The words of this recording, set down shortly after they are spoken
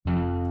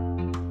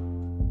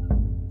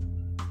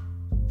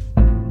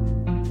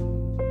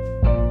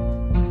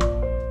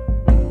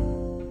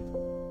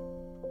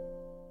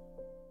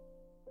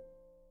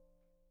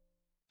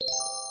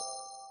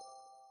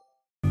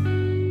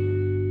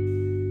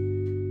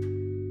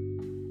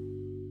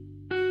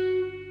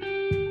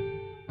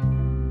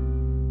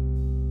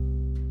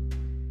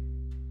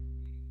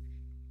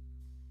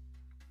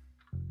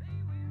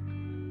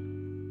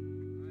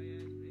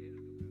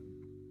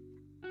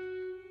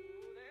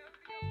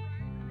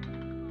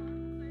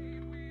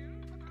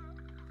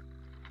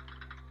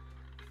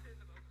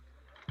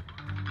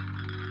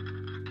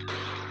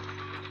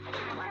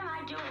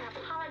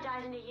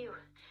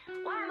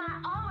am I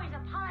always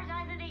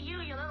apologizing to you,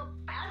 you little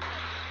bastard?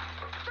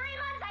 3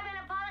 months I've been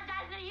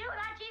apologizing to you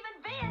without you even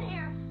being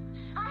here.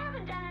 I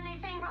haven't done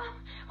anything wrong.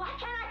 Why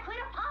can't I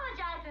quit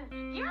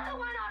apologizing? You're the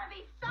one ought to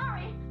be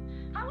sorry.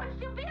 I wouldn't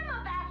still be in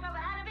my bathrobe if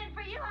it hadn't been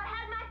for you. I'd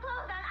had my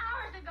clothes on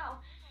hours ago.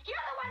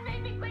 You're the one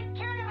made me quit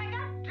caring if I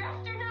got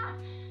dressed or not.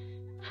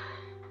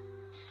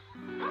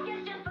 I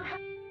guess just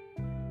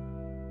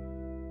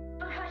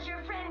because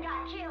your friend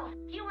got killed,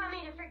 you want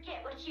me to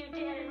forget what you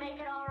did and make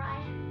it all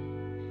right?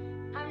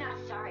 I'm not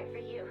sorry for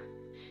you.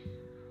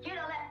 You'd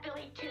have left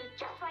Billy too,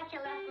 just like you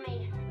left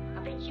me. I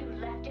bet you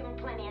left him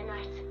plenty of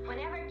nights.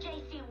 Whenever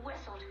J.C.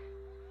 whistled,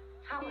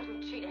 I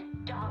wouldn't treat a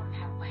dog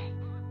that way.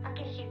 I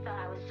guess you thought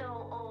I was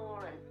so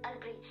old and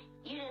ugly,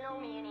 you didn't owe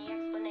me any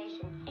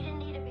explanation. You didn't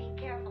need to be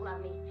careful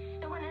of me.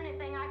 There wasn't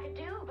anything I could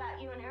do about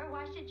you and her.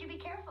 Why should you be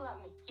careful of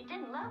me? You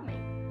didn't love me.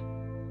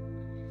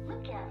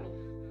 Look at me.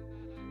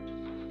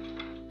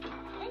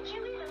 Didn't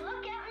you even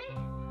look at me?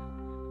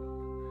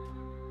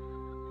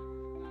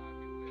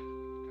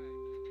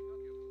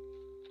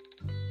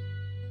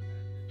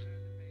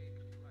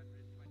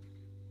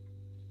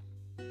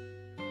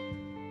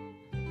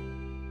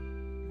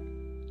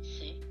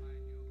 See?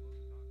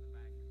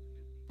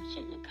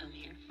 Shouldn't have come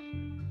here.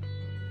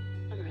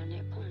 I'm around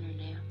that corner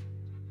now.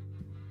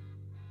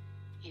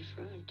 You've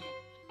ruined it.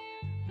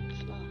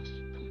 It's lost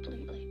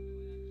completely.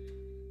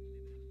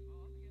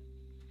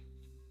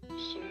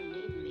 Sharon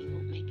needing me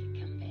won't make it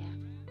come back.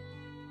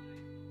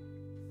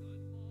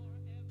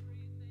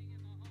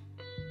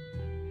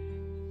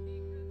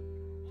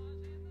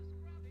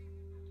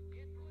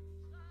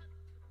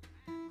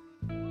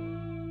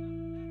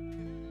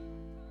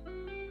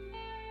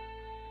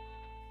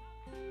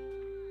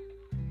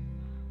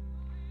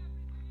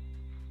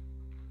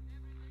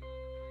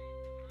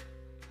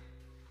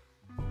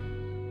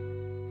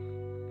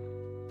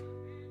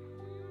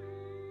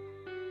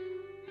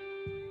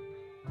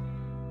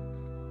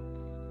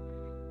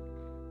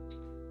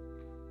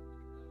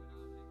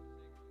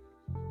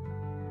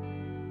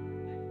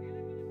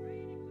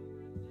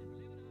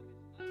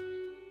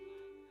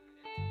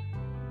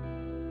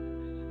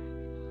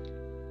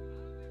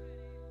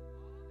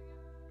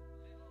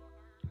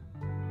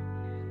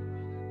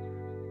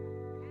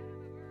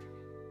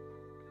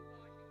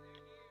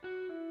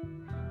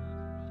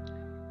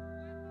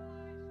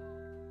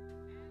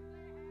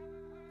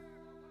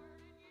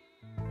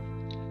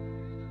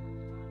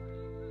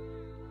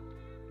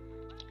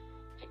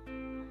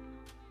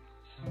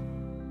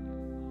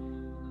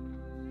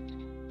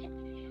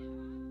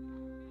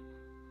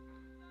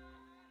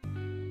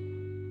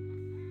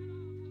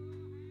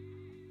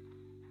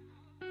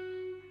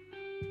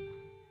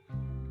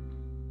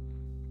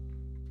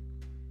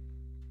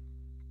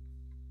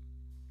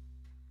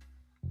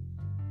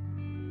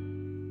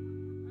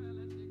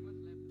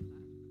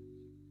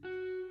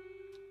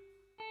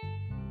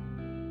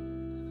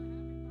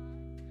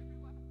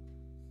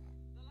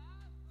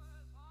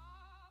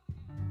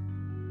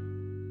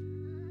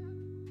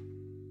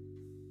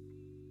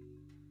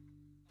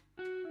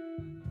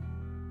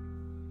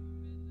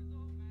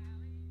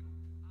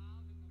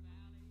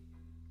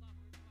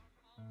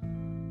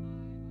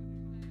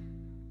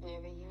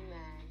 Never you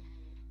mind.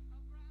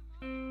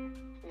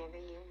 Never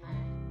you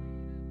mind.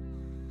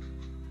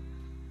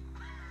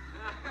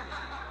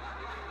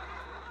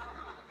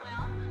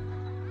 Well,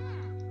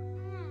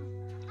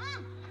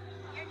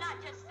 you're not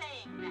just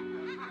saying that.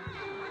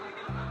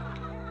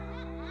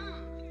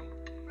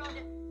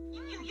 Rhoda,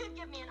 you'd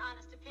give me an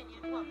honest opinion,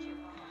 won't you?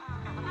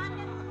 Not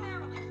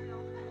necessarily,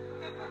 Phil.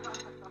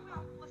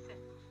 Well, listen,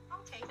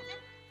 I'll taste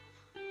it.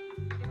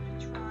 Give it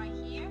a try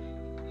here.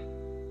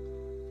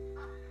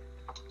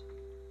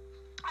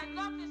 I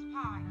love this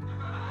pie.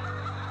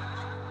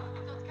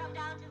 So it's come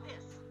down to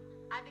this.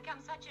 I've become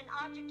such an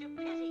object of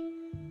pity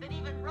that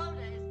even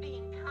Rhoda is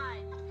being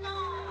kind. No!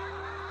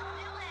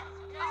 Still less.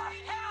 Do you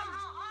know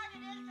how hard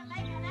it is to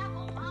make an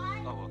apple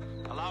pie? Oh,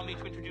 allow me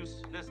to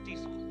introduce Nurse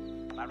Diesel,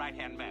 my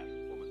right-hand man,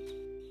 woman.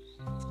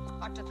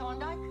 Dr.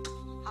 Thorndike,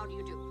 how do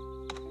you do?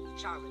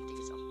 Charlotte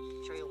Diesel.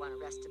 Sure you'll want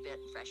to rest a bit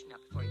and freshen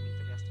up before you meet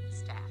the rest of the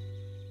staff.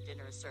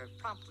 Dinner is served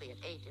promptly at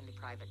 8 in the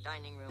private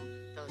dining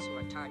room. Those who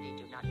are tardy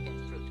do not get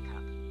fruit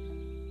cup.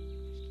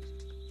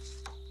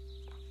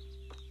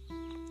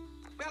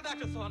 Well,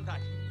 Dr.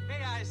 Thorndike,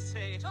 may I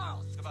say...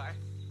 Charles! Goodbye.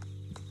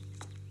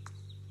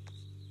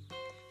 Do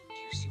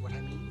you see what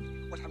I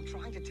mean? What I'm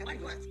trying to tell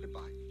you is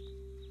goodbye.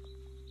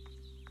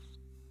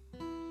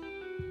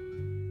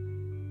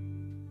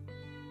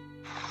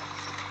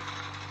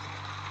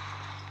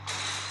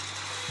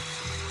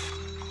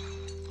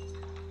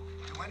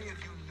 Do any of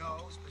you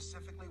know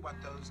specifically what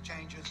those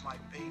changes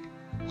might be?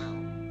 Well,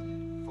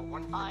 for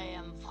one thing... I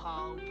am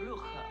Frau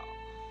Blucher.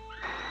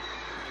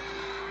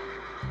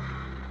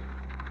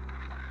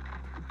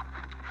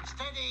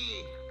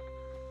 Steady!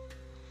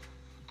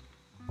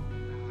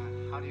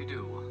 How do you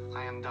do?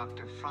 I am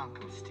Dr.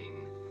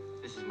 Frankenstein.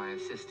 This is my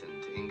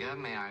assistant, Inga.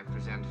 May I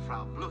present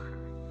Frau Blucher?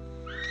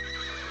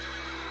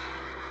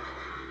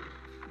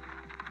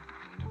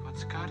 I wonder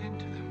what's got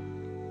into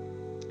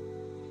them.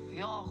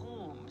 Your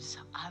rooms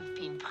have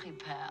been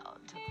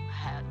prepared,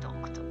 Herr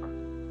Doctor.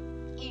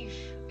 If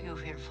you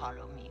will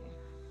follow me.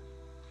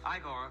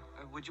 Igor,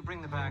 would you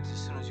bring the bags as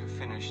soon as you're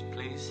finished,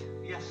 please?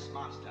 Yes,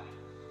 Master.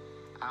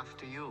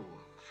 After you,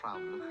 Frau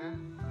Blucher.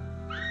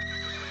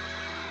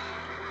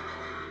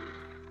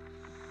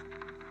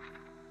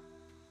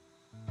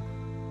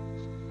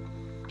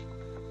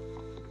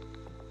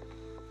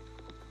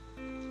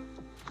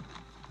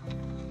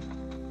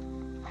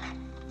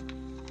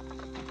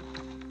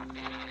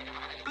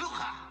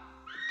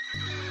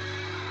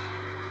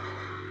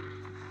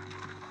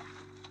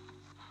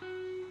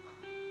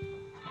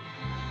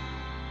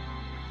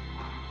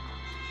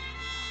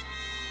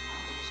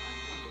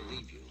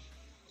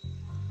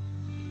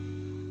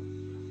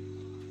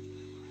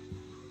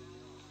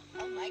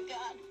 Oh my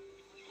God.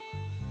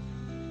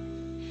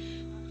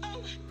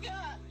 Oh my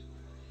God.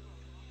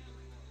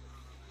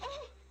 Oh,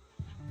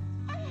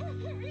 oh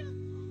my God.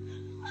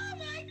 Oh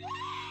my God.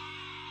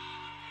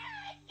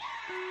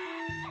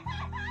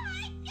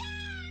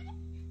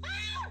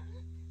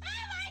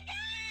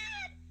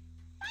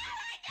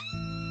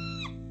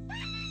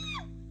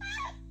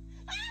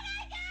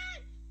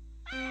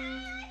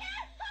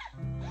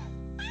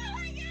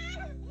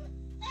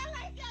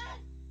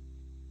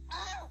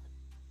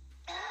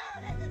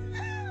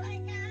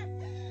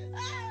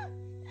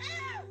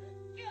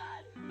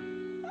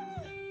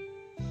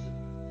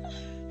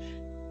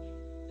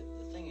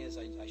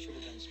 I should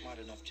have been smart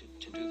enough to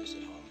do this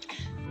at home.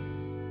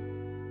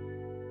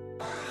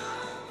 Oh,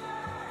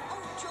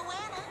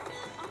 Joanna.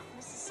 Oh,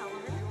 Mrs.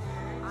 Sullivan,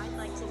 I'd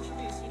like to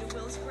introduce you to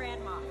Will's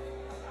grandma.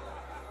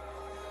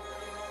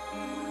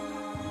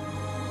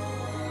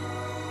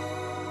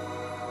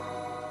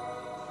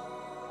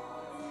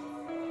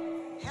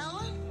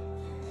 Helen?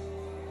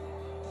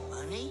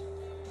 Bunny?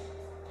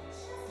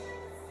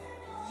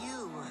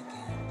 You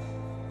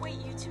again. Wait,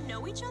 you two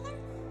know each other?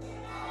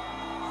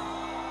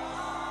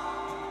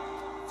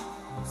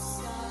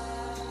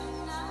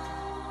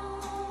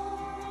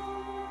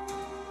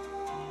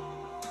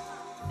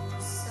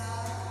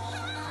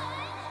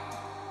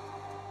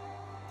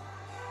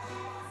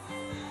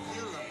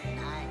 You look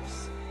nice.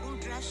 Who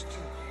dressed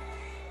you?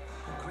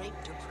 The Great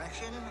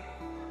Depression?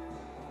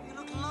 You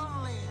look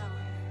lovely,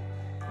 Helen.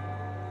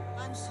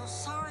 I'm so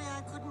sorry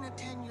I couldn't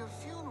attend your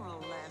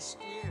funeral last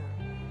year.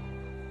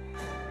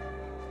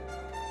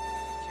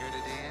 Care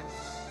to dance,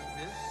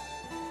 miss?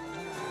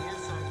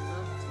 Yes, I'd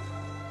love to.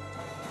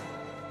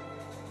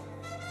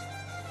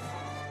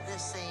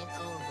 This ain't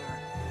over,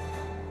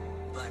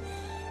 Bunny.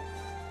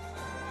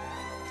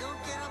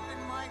 Don't get up in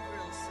my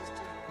grill,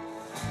 sister.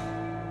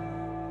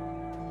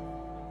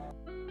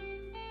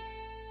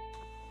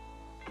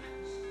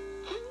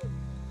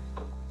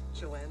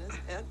 Joanna's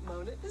Aunt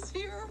Mona is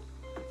here.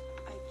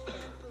 I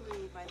can't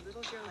believe my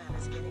little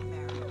Joanna's getting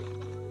married.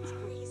 It's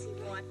crazy,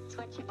 right? It's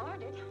what you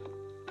ordered.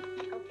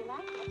 Hope you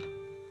like it.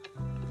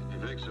 You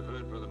fix the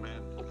food for the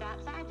men? It's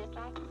outside, just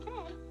like you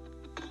said.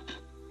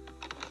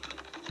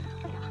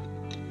 Well,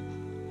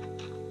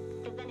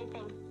 if there's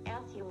anything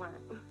else you want.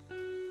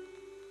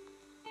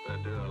 If I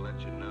do, I'll let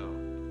you know.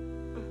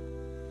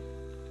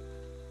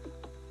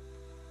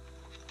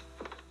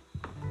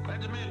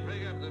 Let the men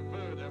pick up the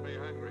food. They'll be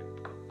hungry.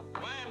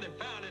 Why haven't they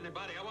found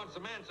anybody? I want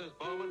some answers,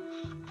 Bowman.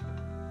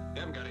 You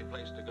haven't got any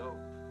place to go.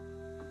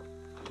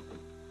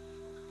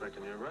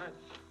 Reckon you're right.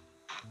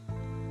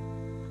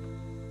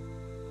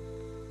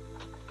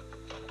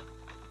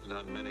 There's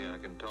not many I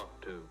can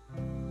talk to.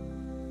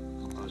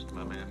 Most of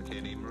my men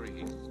can't even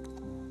read.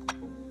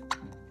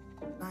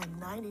 I'm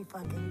 90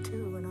 fucking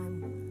 2 and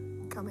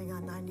I'm coming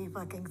on 90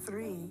 fucking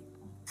 3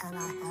 and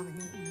I haven't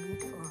eaten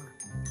meat for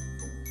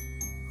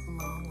a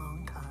long,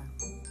 long time.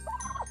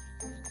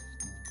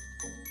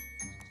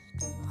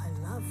 I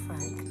love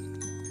Frank.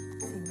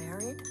 Is he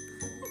married?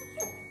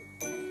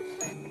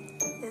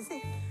 Is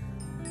he?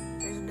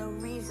 There's no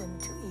reason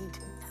to eat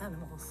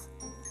animals.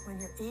 When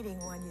you're eating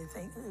one, you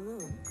think, ooh,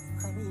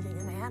 I'm eating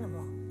an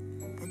animal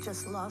that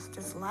just lost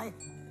its life.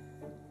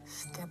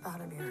 Step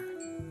out of your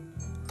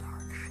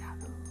dark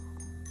shadow.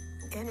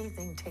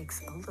 Anything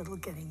takes a little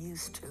getting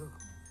used to,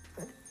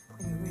 but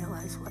when you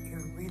realize what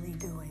you're really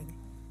doing,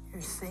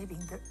 you're saving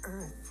the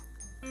earth.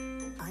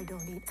 I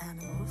don't eat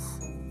animals.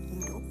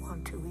 You don't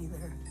want to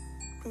either.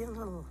 Be a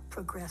little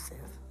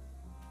progressive.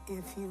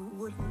 If you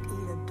wouldn't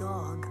eat a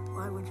dog,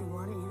 why would you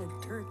want to eat a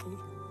turkey?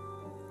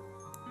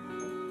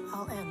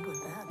 I'll end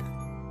with that.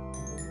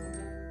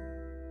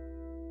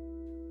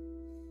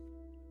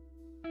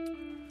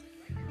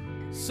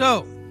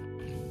 So,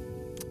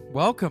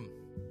 welcome,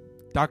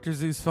 Dr.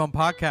 Zeus Film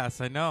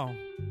Podcast. I know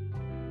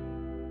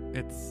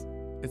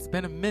it's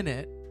been a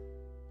minute,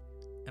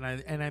 and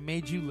I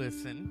made you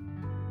listen.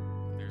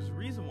 And there's a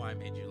reason why I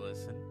made you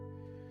listen,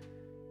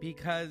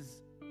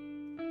 because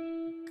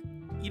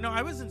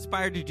I was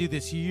inspired to do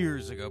this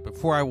years ago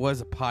before I was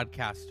a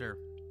podcaster.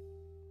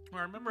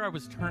 I remember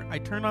I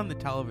turned on the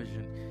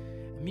television,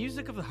 and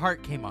Music of the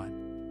Heart came on,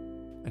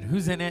 and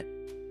who's in it?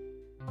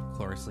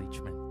 Cloris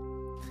Leachman.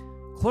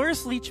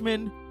 Cloris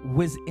Leachman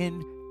was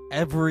in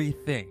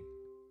everything.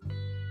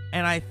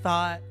 And I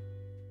thought,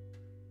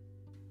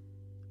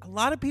 a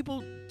lot of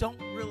people don't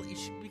really,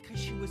 because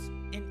she was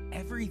in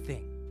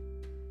everything.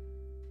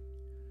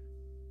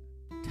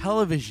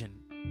 Television,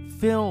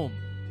 film.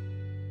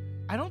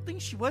 I don't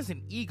think she was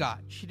an EGOT.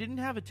 She didn't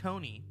have a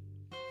Tony.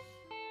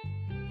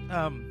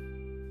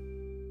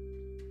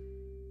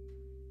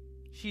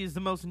 She is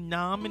the most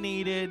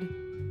nominated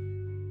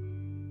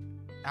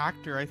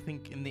actor, I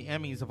think, in the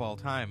Emmys of all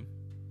time.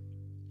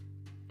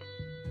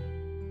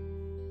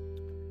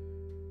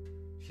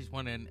 She's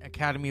won an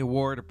Academy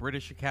Award, a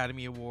British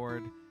Academy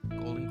Award,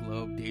 Golden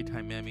Globe,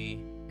 Daytime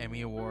Emmy,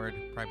 Emmy Award,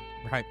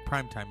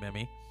 Primetime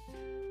Emmy.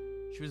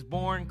 She was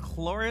born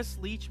Cloris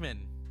Leachman,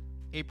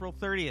 April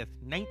 30th,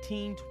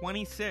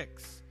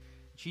 1926.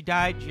 She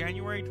died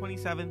January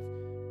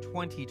 27th,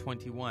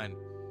 2021.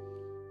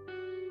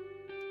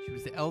 She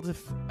was the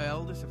eldest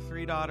of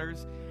three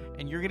daughters,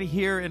 and you're going to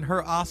hear in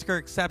her Oscar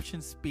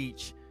acceptance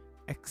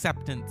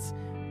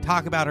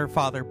talk about her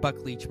father, Buck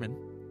Leachman,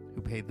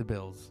 who paid the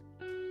bills.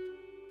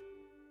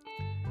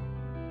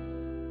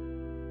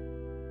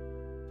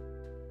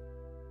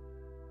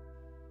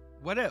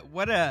 What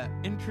a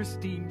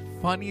interesting,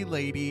 funny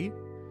lady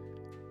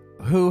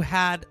who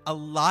had a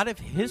lot of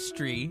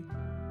history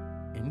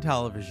in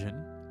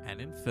television and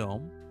in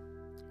film.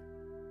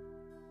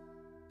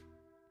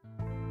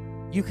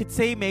 You could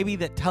say maybe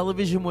that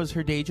television was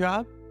her day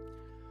job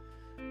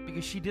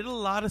because she did a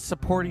lot of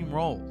supporting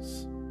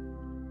roles.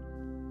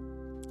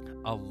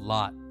 A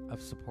lot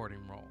of supporting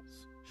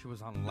roles. She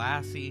was on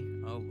Lassie.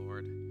 Oh,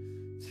 Lord.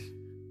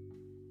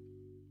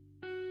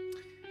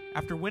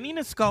 After winning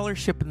a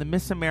scholarship in the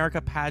Miss America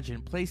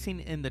pageant,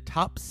 placing in the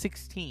top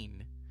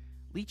 16,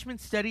 Leachman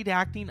studied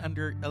acting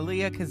under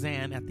Elia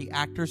Kazan at the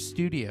Actors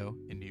Studio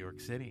in New York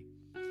City.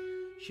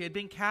 She had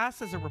been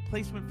cast as a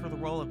replacement for the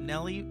role of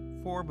Nellie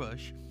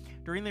Forbush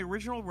during the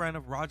original run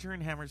of Roger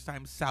and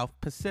Hammerstein's South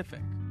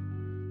Pacific.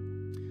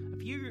 A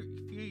few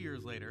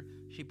years later,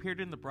 she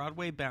appeared in the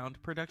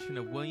Broadway-bound production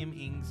of William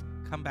Ing's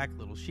Comeback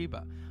Little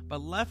Sheba,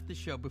 but left the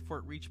show before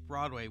it reached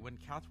Broadway when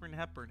Katharine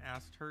Hepburn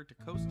asked her to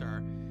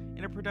co-star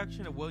in a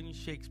production of William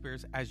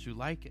Shakespeare's As You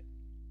Like It.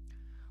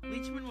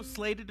 Leachman was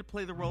slated to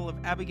play the role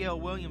of Abigail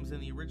Williams in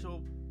the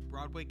original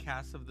Broadway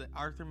cast of the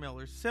Arthur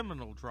Miller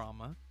seminal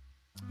drama,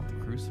 The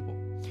Crucible.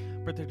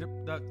 But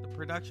the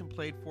production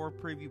played 4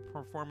 preview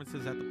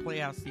performances at the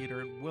Playhouse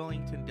Theater in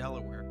Wellington,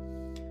 Delaware,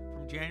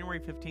 from January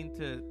 15th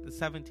to the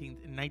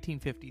 17th in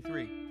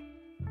 1953.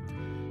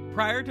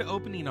 Prior to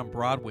opening on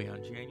Broadway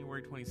on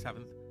January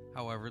 27th,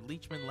 however,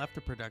 Leachman left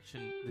the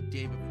production the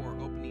day before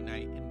opening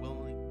night in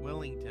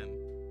Wellington,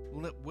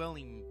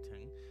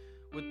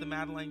 with the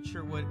Madeline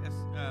Sherwood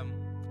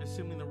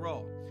assuming the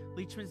role.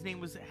 Leachman's name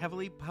was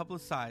heavily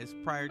publicized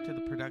prior to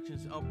the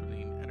production's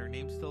opening, and her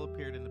name still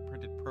appeared in the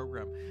printed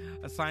program.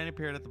 A sign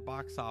appeared at the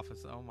box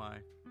office. Oh my.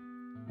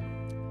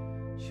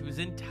 She was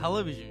in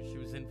television. She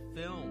was in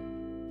film.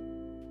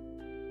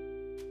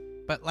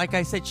 But like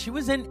I said, she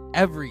was in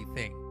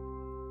everything.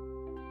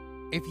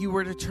 If you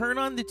were to turn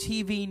on the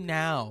TV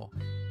now,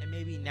 and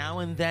maybe Now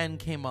and Then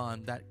came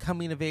on, that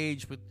coming of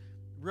age with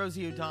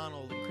Rosie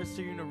O'Donnell and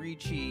Christina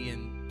Ricci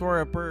and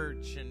Thora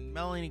Birch and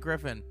Melanie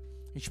Griffin,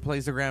 and she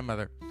plays the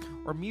grandmother.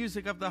 Or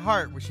Music of the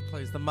Heart, where she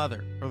plays the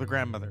mother or the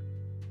grandmother.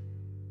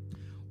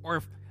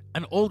 Or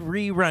an old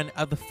rerun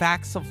of The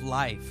Facts of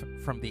Life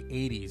from the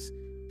 80s.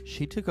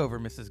 She took over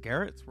Mrs.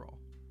 Garrett's role.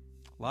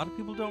 A lot of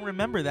people don't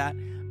remember that,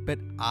 but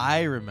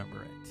I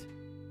remember it.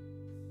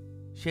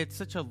 She had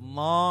such a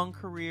long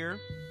career.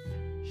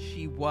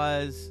 She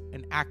was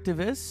an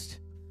activist.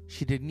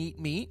 She didn't eat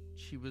meat.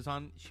 She was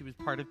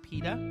part of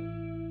PETA.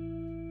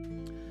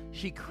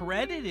 She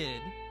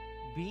credited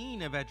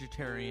being a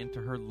vegetarian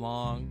to her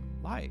long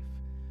life.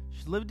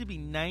 She lived to be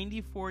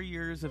 94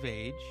 years of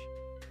age.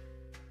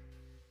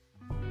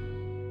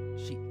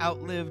 She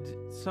outlived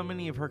so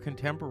many of her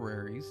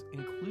contemporaries,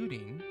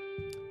 including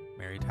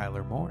Mary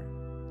Tyler Moore.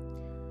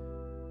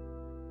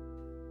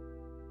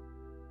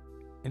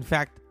 In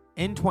fact,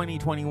 in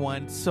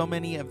 2021, so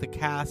many of the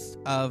cast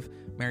of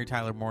Mary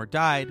Tyler Moore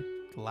died,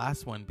 the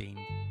last one being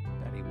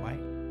Betty White.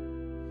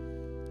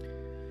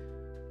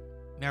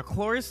 Now,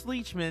 Cloris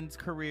Leachman's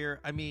career,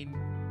 I mean,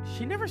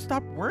 she never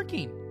stopped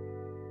working.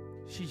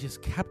 She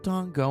just kept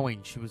on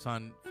going. She was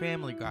on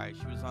Family Guy.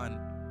 She was on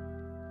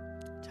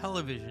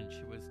television.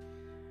 She was...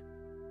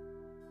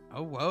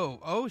 Oh, whoa.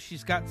 Oh,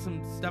 she's got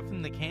some stuff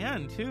in the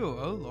can, too.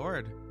 Oh,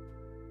 Lord.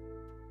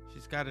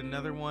 She's got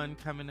another one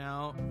coming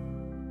out.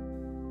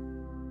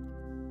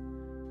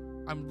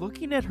 I'm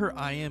looking at her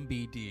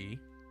IMDb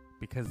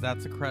because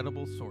that's a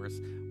credible source.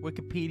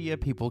 Wikipedia,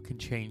 people can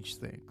change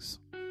things.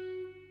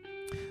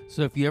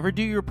 So if you ever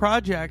do your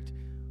project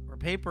or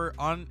paper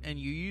on and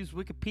you use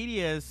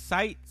Wikipedia as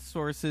site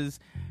sources,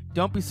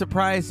 don't be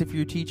surprised if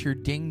your teacher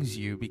dings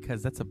you,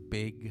 because that's a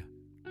big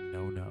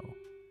no-no.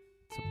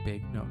 It's a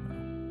big no-no.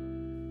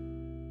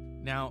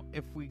 Now,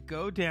 if we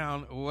go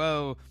down,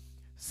 whoa.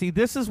 See,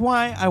 this is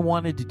why I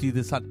wanted to do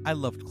this. I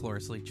loved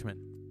Cloris Leachman.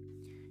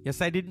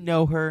 Yes, I didn't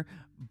know her,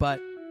 but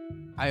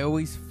I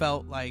always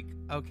felt like,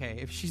 okay,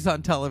 if she's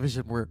on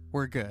television,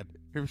 we're good.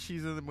 If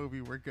she's in the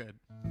movie, we're good.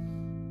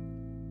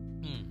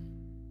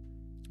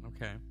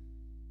 Okay.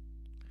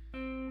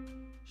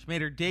 She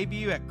made her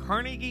debut at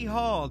Carnegie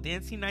Hall,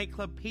 dancing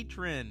nightclub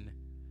patron.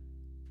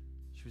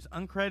 She was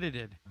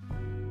uncredited.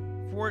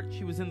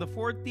 She was in the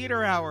Ford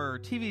Theater Hour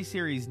TV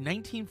series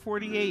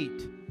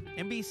 1948.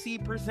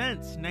 NBC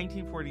Presents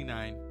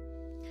 1949.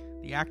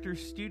 The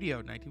Actors Studio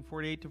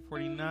 1948 to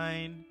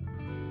 49.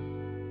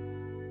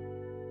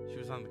 She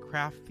was on the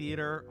Kraft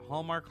Theater,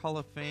 Hallmark Hall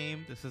of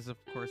Fame. This is, of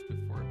course,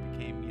 before it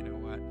became, you know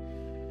what.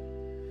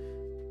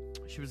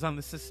 She was on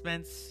the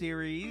Suspense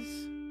series.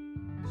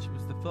 She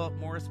was the Philip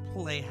Morris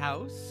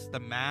Playhouse, The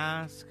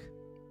Mask,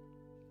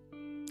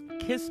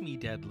 Kiss Me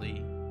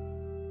Deadly.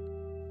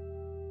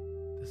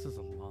 This is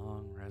a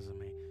long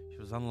resume. She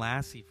was on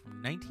Lassie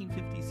from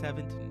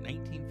 1957 to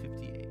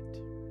 1958.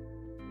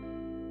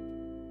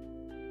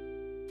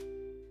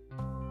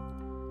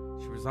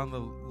 She was on the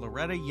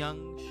Loretta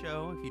Young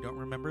show. If you don't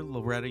remember,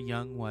 Loretta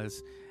Young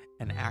was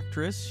an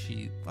actress.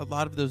 A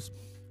lot of those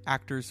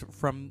actors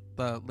from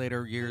the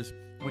later years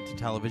went to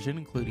television,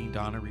 including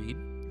Donna Reed,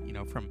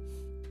 from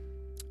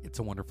It's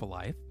a Wonderful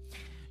Life.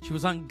 She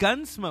was on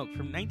Gunsmoke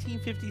from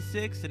 1956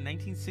 to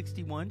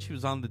 1961. She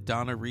was on the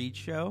Donna Reed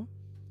Show.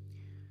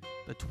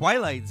 The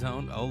Twilight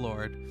Zone, oh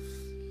Lord.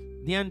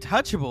 The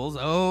Untouchables,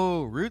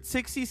 oh, Route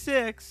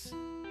 66.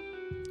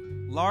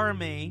 Laura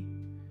May.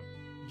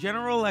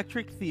 General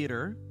Electric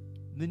Theater.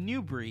 The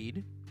New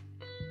Breed.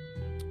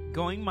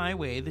 Going My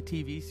Way, the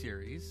TV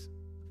series.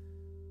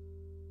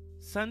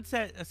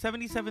 A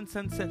 77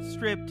 Sunset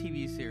Strip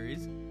TV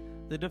series.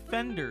 The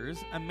Defenders,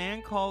 A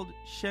Man Called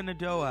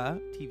Shenandoah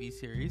TV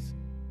series.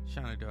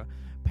 Shenandoah.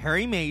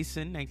 Perry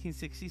Mason,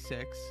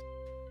 1966.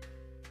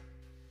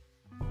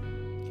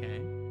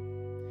 Okay.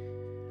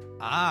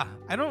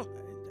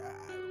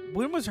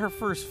 When was her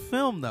first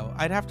film, though?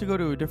 I'd have to go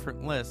to a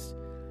different list.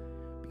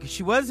 Because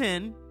she was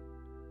in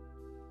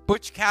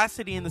Butch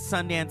Cassidy and the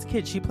Sundance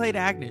Kid. She played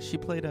Agnes. She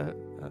played a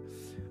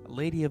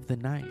lady of the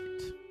night.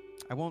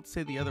 I won't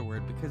say the other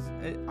word because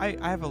I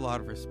have a lot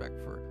of respect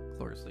for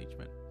Cloris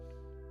Leachman.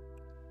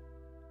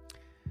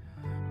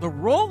 The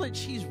role that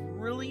she's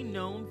really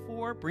known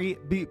for,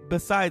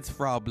 besides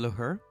Frau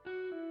Blücher,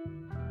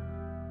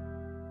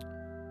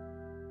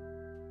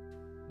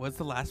 was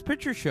The Last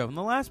Picture Show. In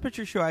The Last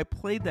Picture Show, I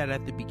played that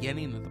at the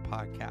beginning of the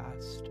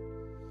podcast.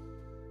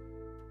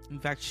 In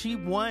fact, she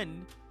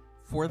won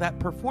for that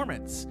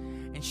performance.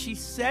 And she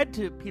said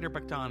to Peter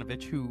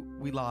Bogdanovich, who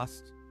we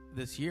lost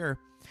this year,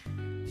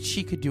 that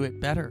she could do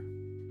it better.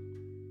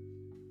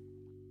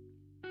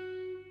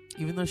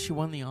 Even though she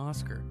won the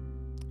Oscar,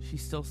 she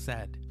still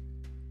said,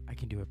 I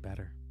can do it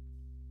better.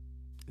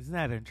 Isn't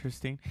that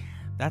interesting?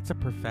 That's a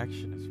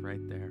perfectionist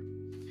right there.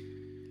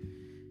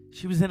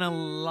 She was in a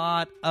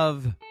lot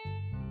of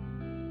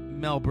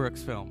Mel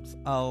Brooks films.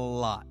 A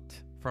lot.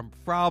 From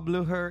Frau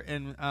Blücher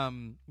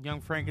and Young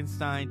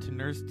Frankenstein to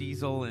Nurse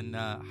Diesel and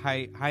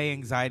High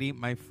Anxiety.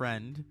 My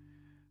friend,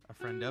 a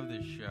friend of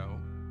this show,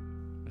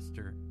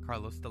 Mr.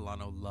 Carlos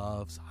Delano,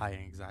 loves High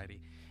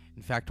Anxiety.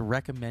 In fact,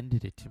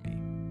 recommended it to me.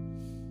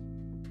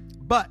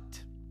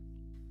 But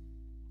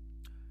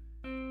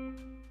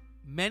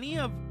many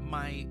of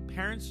my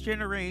parents'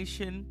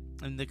 generation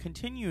and the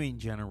continuing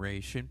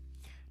generation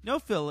know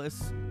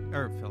Phyllis.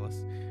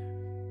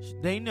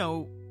 They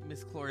know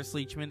Miss Cloris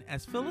Leachman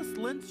as Phyllis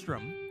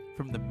Lindstrom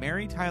from the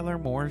Mary Tyler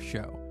Moore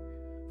Show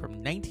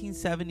from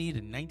 1970 to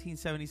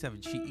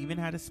 1977. She even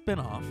had a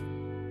spinoff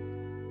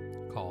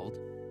called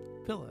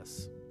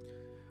Phyllis,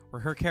 where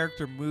her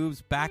character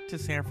moves back to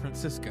San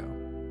Francisco.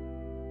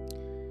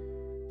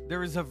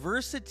 There is a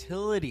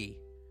versatility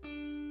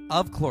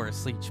of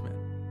Cloris Leachman.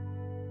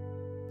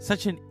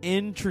 Such an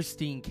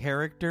interesting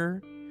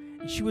character.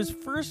 And she was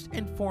first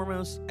and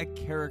foremost a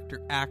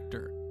character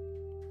actor.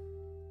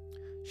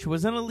 She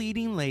wasn't a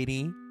leading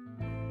lady.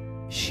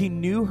 She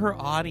knew her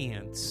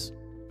audience.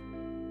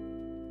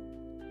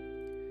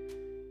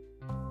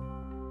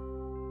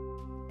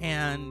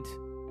 And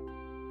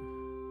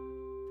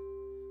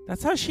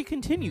that's how she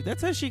continued.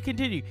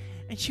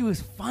 And she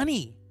was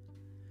funny.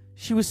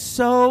 She was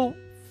so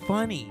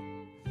funny.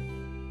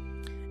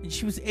 And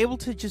she was able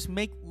to just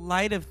make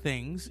light of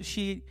things.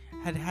 She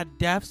had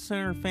deaths in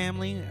her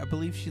family. I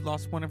believe she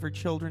lost one of her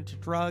children to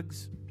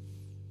drugs.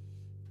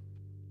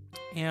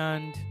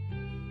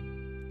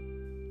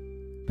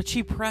 But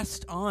she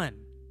pressed on.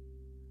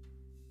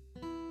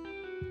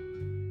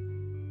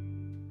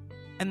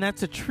 And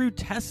that's a true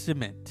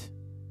testament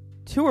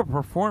to a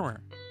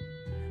performer.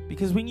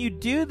 Because when you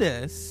do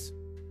this,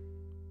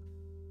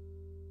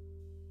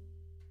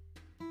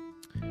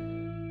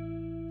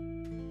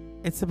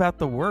 it's about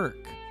the work.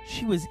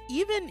 She was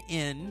even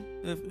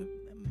in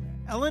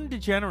Ellen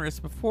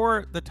DeGeneres,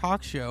 before the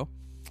talk show,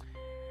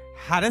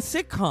 had a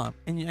sitcom,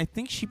 and I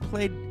think she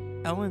played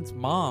Ellen's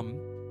mom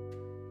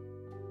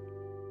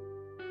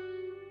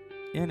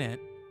in it.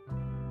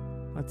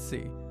 Let's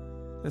see.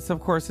 This, of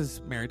course, is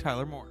Mary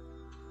Tyler Moore.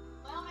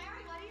 Well,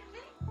 Mary, what do you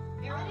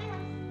think? Here it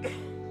is.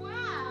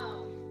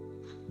 Wow.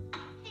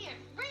 Hey, it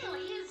really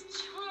is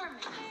charming,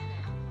 isn't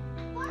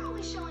it? Why are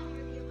we showing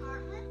her the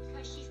apartment?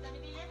 Because she's going to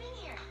be living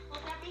here.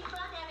 Won't that be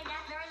fun, having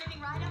that Mary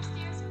living right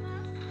upstairs with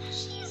us?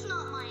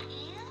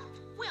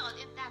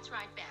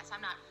 Bess.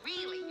 I'm not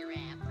really your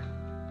aunt.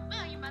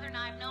 Well, your mother and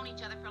I have known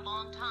each other for a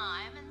long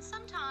time, and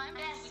sometimes...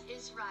 Bess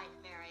is right,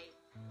 Mary.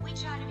 We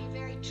try to be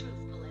very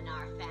truthful in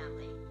our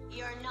family.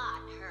 You're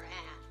not her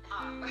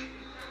aunt.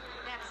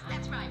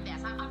 That's right,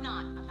 Bess. I'm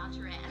not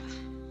your aunt.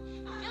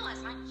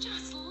 Phyllis, I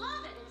just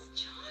love it. It's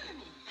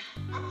charming.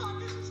 I thought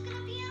this was going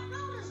to be Aunt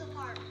Rhoda's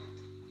apartment.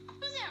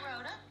 Who's Aunt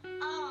Rhoda?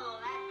 Oh,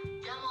 that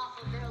dumb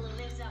awful girl who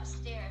lives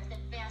upstairs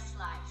that Bess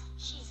likes.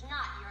 She's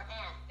not your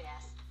aunt,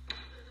 Bess.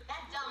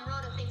 That dumb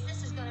Rhoda thinks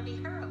this is going to be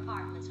her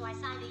apartment, so I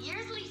signed a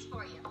year's lease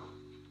for you.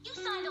 You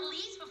signed a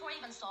lease before you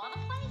even saw the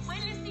place?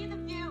 When you see the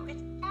view,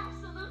 it's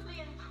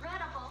absolutely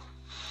incredible.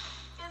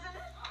 Isn't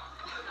it?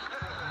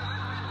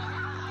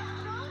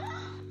 Rhoda?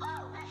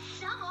 Oh, that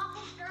dumb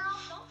awful girl.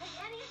 Don't pay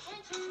any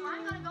attention to her.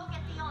 I'm going to go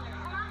get the owner.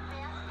 Come on,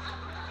 Bess.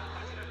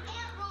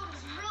 Aunt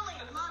Rhoda's really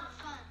a lot of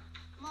fun.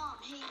 Mom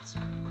hates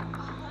her.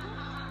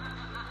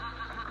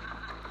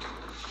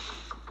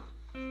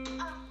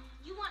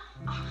 You want...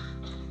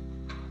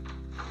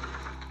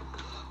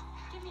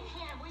 Give me a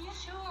hand, will you?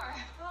 Sure.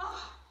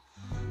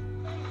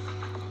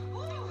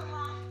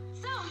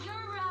 So,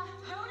 you're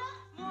Rhoda?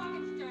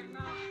 Morgenstern,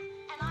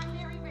 and I'm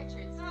Mary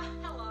Richards.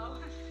 Hello.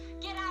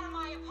 Get out of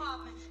my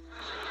apartment.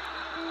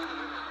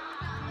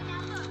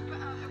 Now look,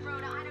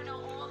 Rhoda, I don't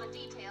know all the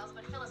details,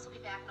 but Phyllis will be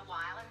back in a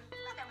while, and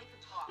then we can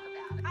talk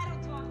about it. I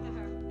don't talk to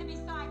her. And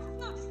besides, there's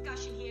no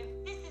discussion here.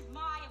 This is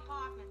my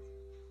apartment.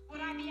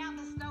 Would I be out in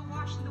the snow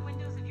washing the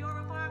windows of your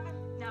apartment?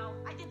 No,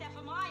 I did that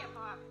for my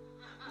apartment.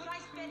 Would I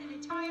spend an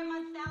entire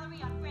month's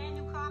salary on brand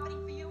new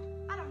carpeting for you?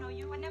 I don't know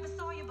you. I never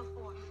saw you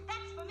before.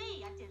 That's for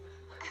me. I did it.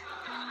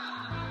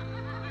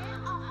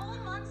 A whole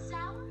month's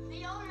salary?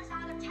 The owner's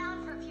out of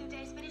town for a few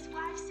days, but his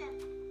wife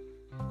said,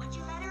 would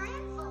you let her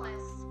in,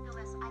 Phyllis?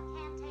 Phyllis, I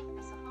can't take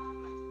this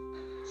apartment.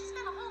 She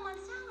spent a whole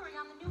month's salary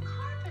on the new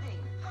carpeting.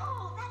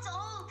 Oh, that's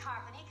old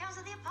carpeting. It comes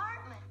with the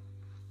apartment.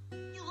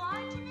 You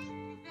lied to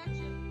me?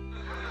 Betcha.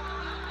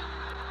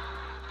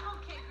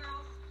 Okay,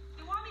 girls.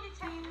 You want me to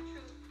tell you the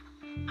truth?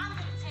 I'm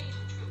going to tell you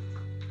the truth.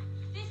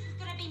 This is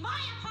going to be my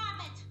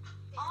apartment.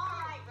 All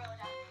right,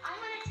 Rhoda. I'm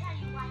going to tell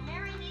you why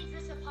Mary needs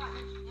this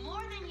apartment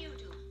more than you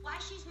do. Why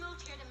she's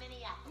moved here to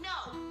Minneapolis. No.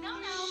 Tell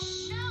me.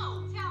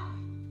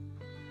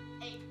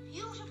 A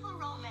beautiful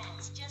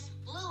romance just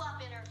blew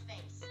up in her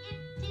face. It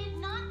did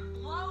not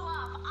blow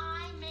up.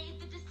 I made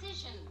the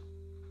decision.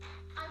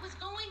 I was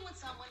going with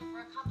someone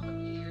for a couple of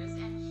years,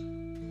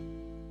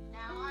 and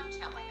now I'm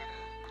telling her.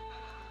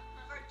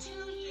 For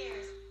 2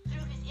 years,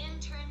 through his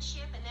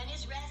internship and then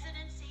his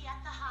residency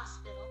at the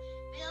hospital,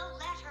 Bill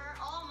let her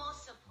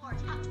almost support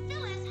him.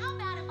 Phyllis, how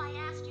about if I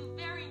asked you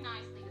very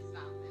nicely to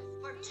stop this?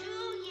 For 2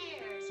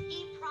 years,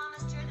 he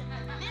promised her that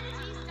the minute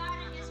he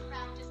started his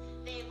practice,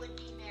 they would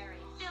be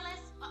married.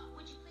 Phyllis,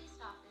 would you please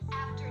stop this?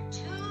 After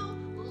 2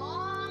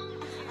 long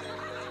years.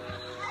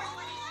 That's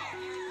what he said.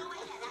 Go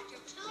ahead. After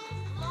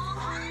 2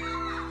 long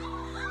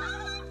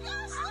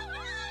years.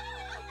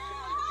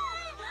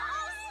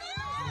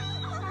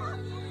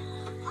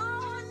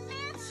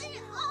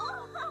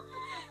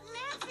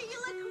 Nancy, you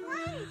look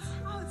great.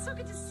 Oh, it's so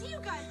good to see you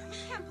guys. I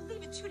can't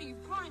believe it, Trudy.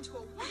 You've grown into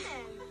a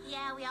woman.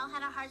 Yeah, we all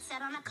had our hearts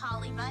set on a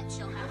collie, but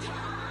she'll have to.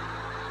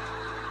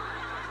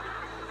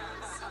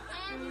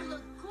 And you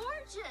look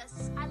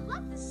gorgeous. I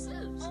love the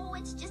suit. Oh,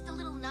 it's just a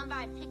little number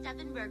I picked up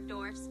in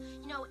Bergdorf's.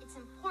 You know, it's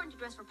important to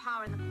dress for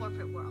power in the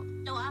corporate world.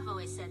 No, I've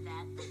always said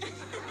that.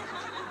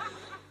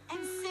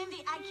 And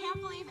Cindy, I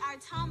can't believe our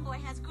tomboy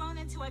has grown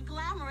into a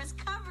glamorous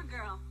cover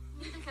girl.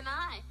 Neither can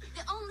I.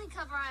 The only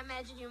cover I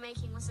imagined you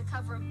making was the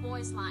cover of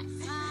Boy's Life.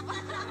 Listen,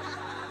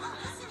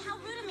 how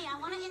rude of me. I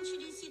want to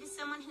introduce you to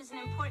someone who's an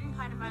important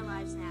part of our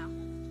lives now.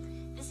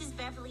 This is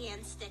Beverly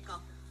Ann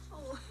Stickle.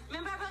 Oh.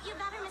 Remember I wrote you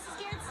about her, Mrs.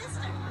 Garrett's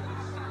sister?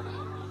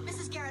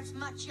 Mrs. Garrett's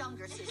much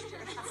younger sister.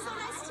 So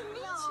nice to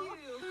meet you.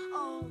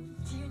 Oh,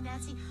 dear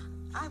Nancy,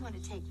 I want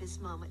to take this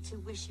moment to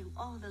wish you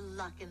all the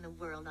luck in the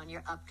world on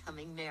your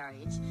upcoming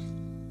marriage,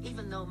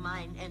 even though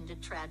mine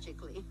ended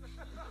tragically.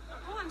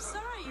 Oh, I'm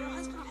sorry. Your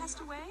husband passed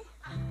away?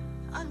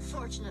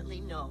 Unfortunately,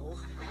 no.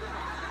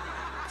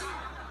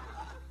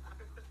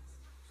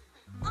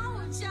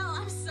 Oh, Joe,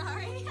 I'm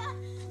sorry.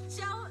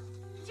 Joe,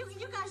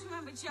 you guys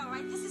remember Joe,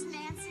 right? This is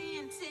Nancy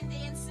and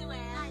Cindy and Sue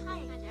Ann.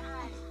 Hi.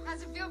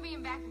 How's it feel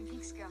being back in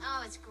Peekskill?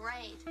 Oh, it's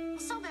great.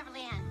 So,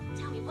 Beverly Ann,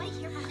 tell me, what do you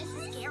hear from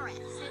Mrs. Garrett?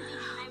 Cindy,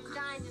 I'm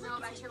dying to know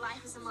about your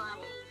life as a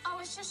model. Oh,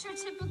 it's just your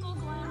typical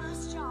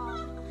glamorous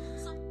job.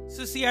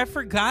 So see, I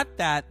forgot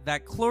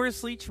that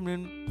Cloris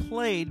Leachman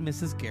played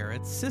Mrs.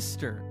 Garrett's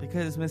sister,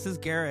 because Mrs.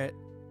 Garrett,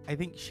 I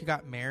think she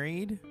got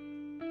married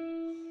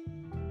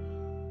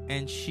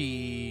and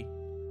she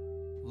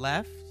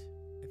left.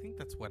 I think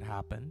that's what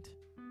happened.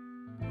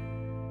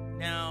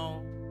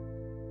 Now,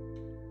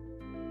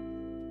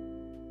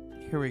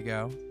 here we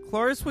go.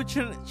 Cloris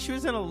Leachman, she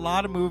was in a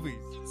lot of movies.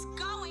 It's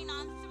going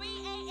on 3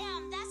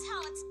 a.m. That's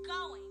how it's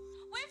going.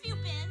 Where have you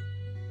been?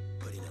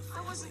 But in a family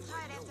I wasn't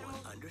tired where after no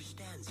one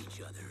understands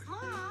each other.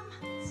 Mom,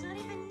 it's not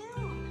even noon.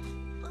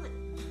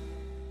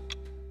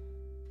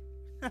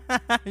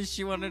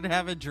 She wanted to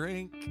have a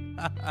drink.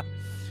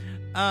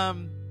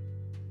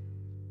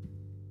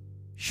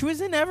 She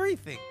was in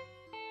everything.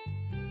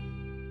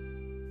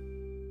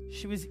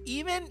 She was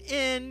even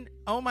in,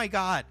 oh my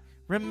God,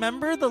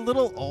 remember the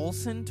little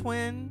Olsen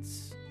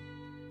twins?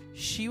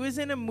 She was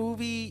in a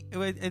movie,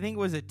 I think it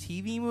was a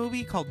TV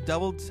movie called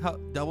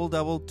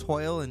Double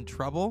Toil and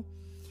Trouble.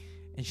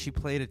 And she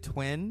played a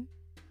twin.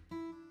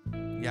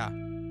 Yeah.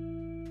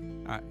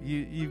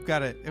 You've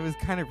got it. It was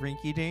kind of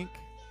rinky-dink.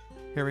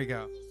 Here we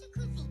go.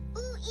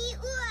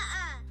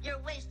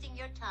 You're wasting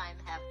your time,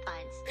 Half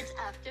Pints. It's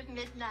after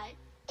midnight.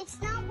 It's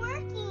not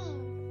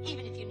working.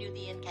 Even if you knew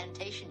the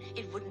incantation,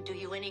 it wouldn't do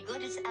you any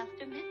good. It's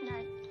after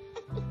midnight.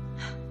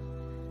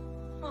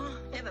 Oh,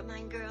 never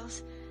mind,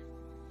 girls.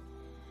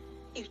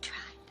 You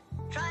tried.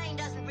 Trying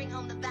doesn't bring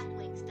home the bat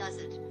wings, does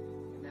it?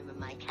 Remember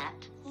my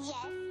cat?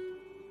 Yes.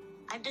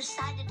 I've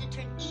decided to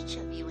turn each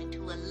of you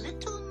into a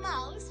little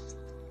mouse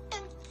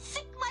and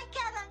sick my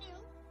cat on you.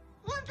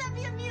 Won't that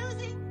be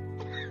amusing?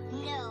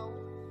 No.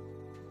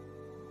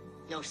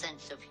 No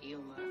sense of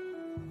humor.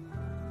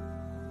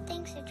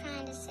 Thanks for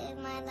trying to save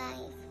my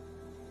life.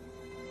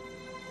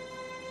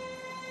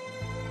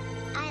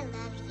 I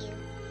love you.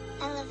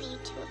 I love you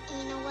too.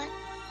 And you know what?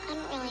 I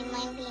don't really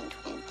mind being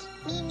twins.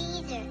 Me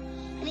neither.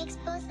 It makes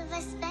both of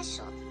us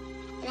special.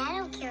 And I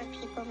don't care if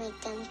people make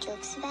dumb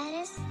jokes about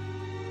us.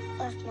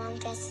 Or if Mom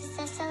dresses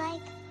us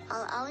alike.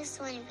 I'll always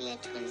want to be a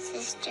twin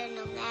sister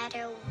no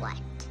matter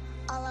what.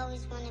 I'll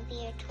always want to be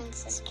your twin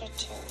sister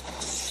too.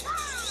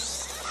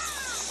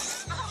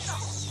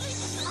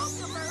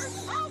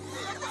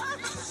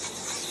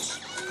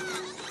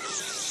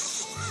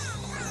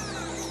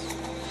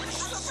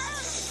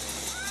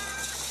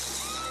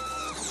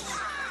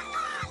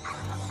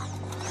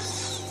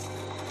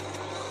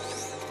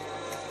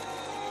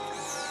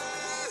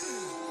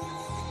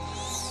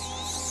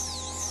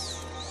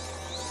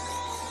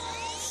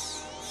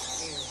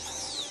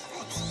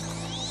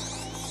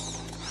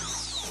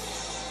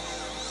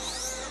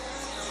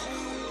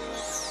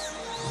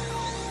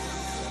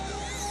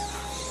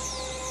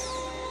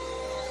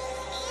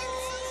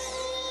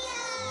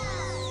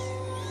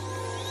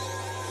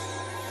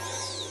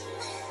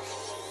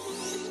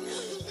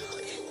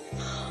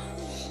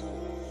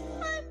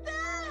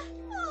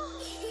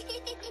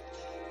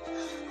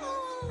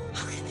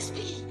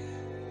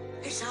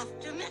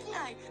 After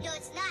midnight. No,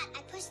 it's not.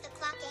 I pushed the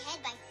clock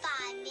ahead by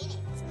 5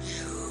 minutes.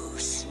 You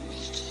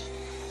sneaky,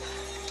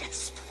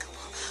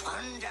 despicable,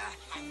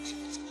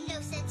 underhanded. No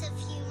sense of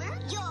humor?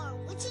 Your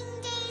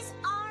witching days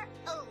are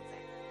over.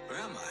 Where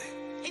am I?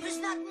 It was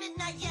not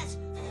midnight yet.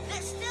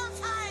 There's still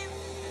time.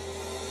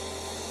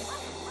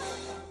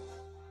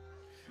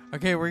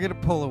 Okay, we're going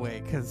to pull away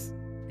because,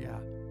 yeah,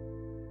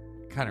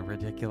 kind of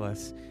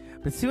ridiculous.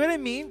 But see what I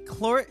mean?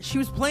 She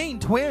was playing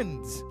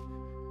twins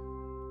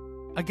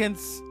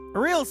against a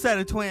real set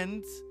of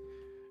twins,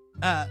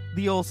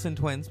 the Olsen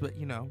twins, but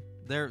you know,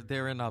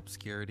 they're in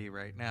obscurity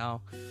right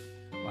now,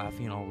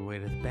 laughing all the way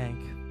to the bank.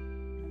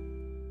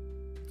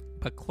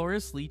 But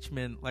Cloris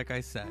Leachman, like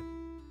I said,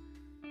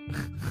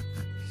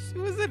 she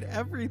was in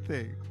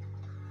everything.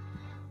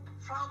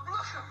 Frau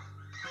Blucher!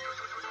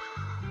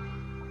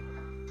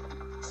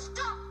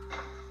 Stop!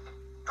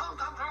 Don't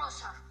come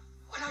closer.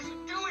 What are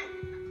you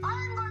doing?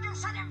 I'm going to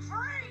set him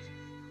free.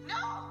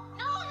 No,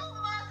 you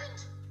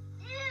mustn't.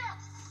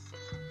 Yes.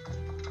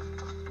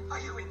 Are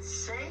you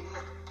insane?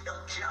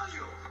 He'll kill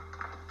you.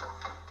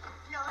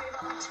 No, he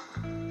won't.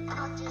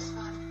 Not this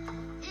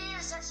one. He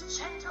is as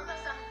gentle as a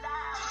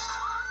lamb.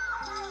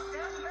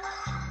 There's the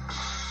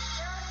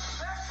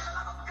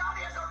love of God,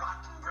 he has a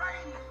rotten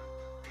brain.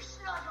 It's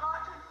not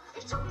rotten.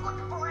 It's a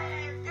good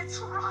brain. It's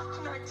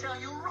rotten, I tell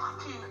you,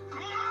 rotten.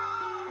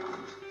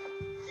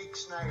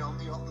 Ixnay on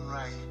the Otten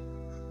Ray.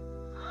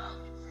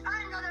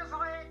 I'm not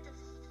afraid.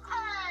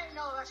 I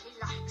know what he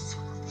likes.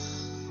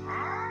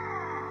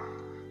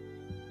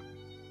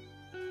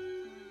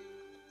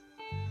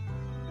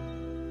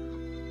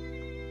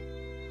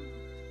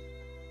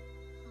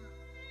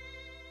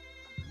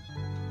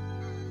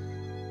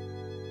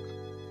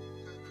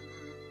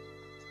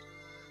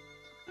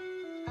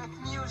 That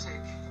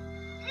music.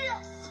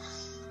 Yes,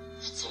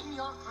 it's in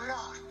your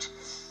blood.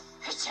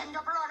 It's in the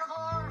blood of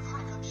all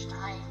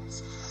Frankensteins.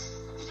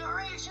 It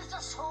rages the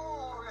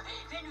soul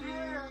when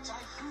words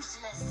are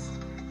useless.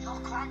 Your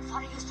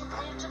grandfather used to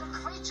play to the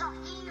creature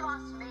he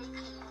was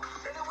making.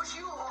 Then it was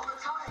you all the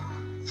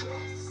time.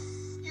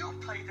 Yes. You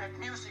played that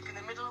music in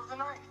the middle of the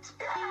night.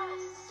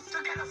 Yes.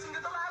 To get us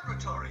into the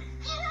laboratory.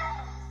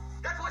 Yes.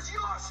 That was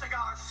your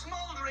cigar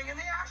smoldering in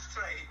the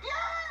ashtray.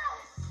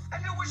 Yes.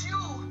 And it was you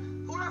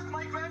who left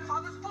my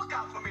grandfather's book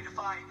out for me to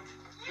find.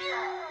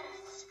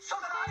 Yes. So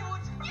that I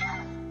would...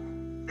 Yes.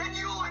 Then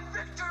you and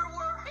Victor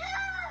were...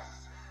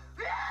 Yes.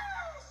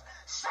 Yes.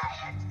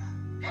 Say it.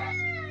 He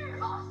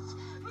was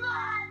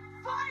my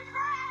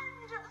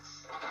boyfriend.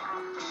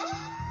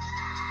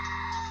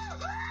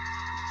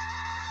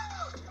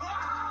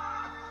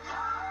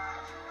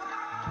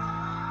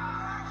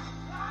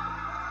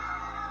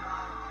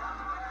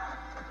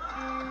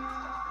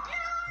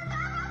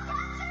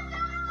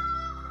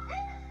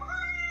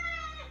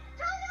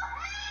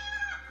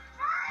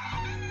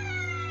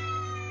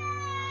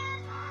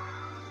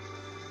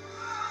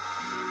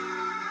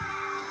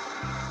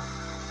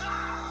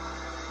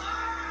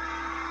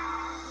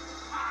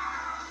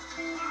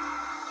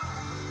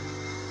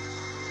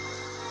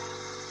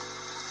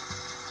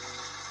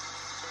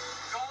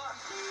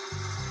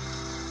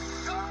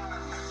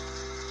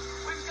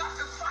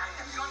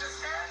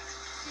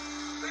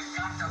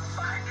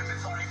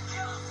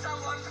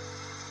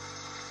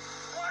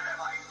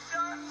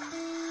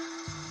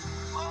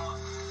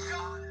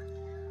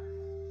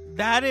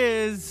 that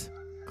is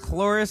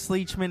Cloris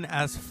Leachman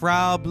as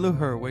Frau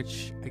Blücher,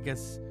 which I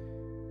guess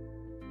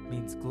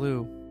means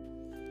glue.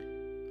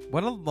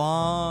 What a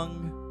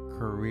long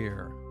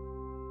career.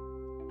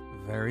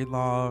 Very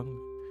long.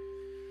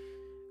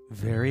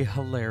 Very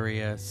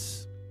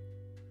hilarious.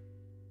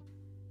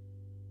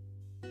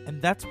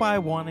 And that's why I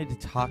wanted to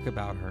talk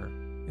about her,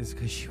 is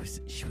because she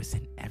was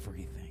in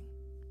everything.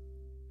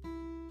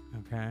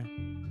 Okay?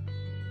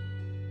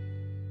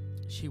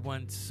 She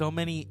won so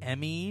many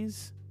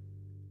Emmys.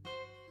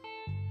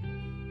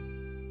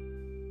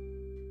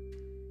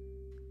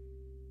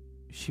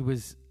 She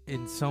was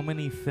in so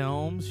many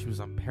films. She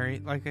was on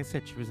Perry, like I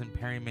said, she was in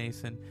Perry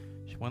Mason.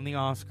 She won the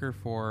Oscar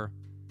for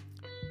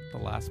The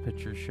Last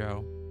Picture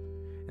Show.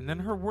 And then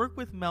her work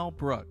with Mel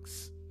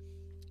Brooks.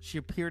 She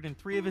appeared in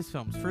 3 of his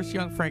films. First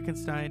Young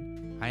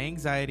Frankenstein, High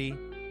Anxiety,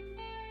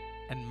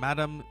 and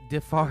Madame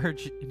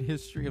Defarge in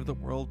History of the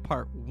World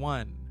Part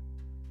 1.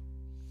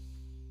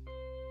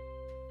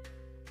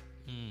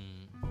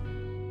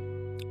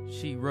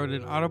 She wrote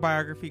an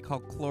autobiography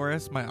called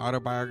Cloris, My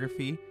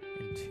Autobiography,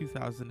 in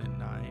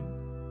 2009.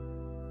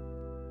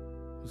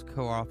 It was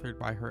co-authored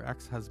by her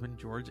ex-husband,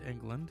 George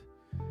England.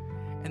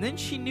 And then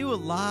she knew a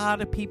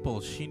lot of people.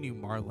 She knew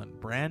Marlon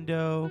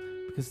Brando,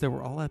 because they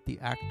were all at the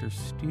Actors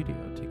Studio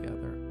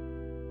together.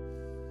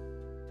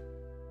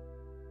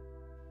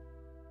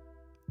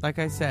 Like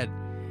I said,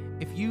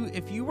 if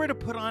you were to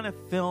put on a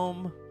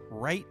film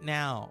right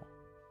now,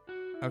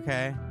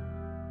 okay,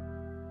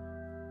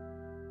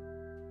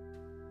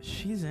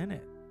 she's in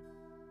it.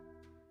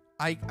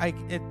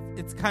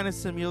 It's kind of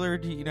similar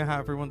to, you know, how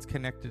everyone's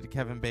connected to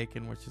Kevin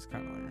Bacon, which is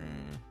kind of like,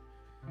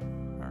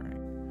 all right.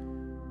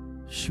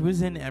 She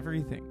was in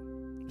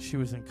everything. She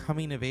was in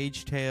Coming of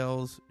Age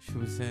Tales. She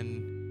was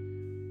in...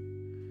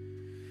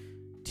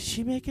 Did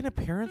she make an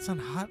appearance on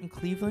Hot in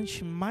Cleveland?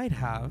 She might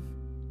have.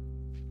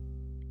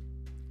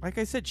 Like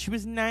I said, she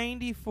was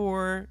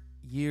 94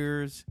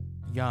 years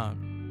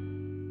young.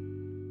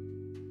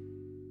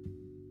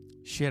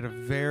 She had a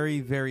very,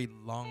 very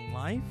long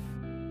life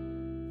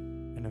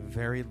and a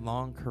very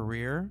long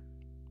career.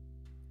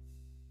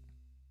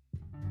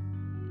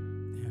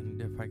 And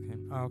if I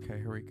can... Okay,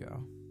 here we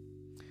go.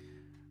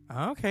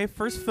 Okay,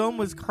 first film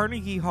was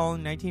Carnegie Hall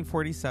in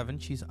 1947.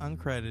 She's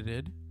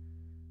uncredited.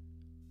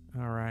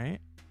 All right.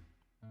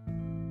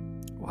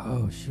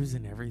 Whoa, she was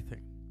in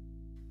everything.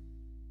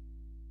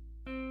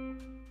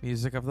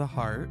 Music of the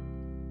Heart,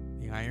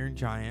 The Iron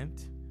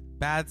Giant,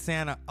 Bad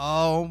Santa.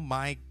 Oh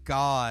my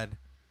God.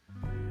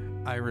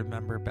 I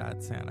remember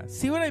Bad Santa.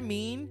 See what I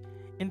mean?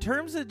 In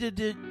terms of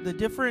the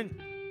different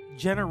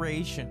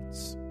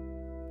generations,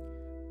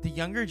 the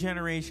younger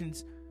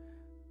generations,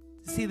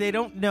 see, they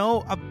don't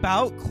know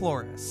about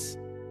Cloris,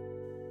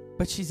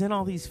 but she's in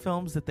all these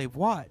films that they've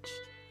watched.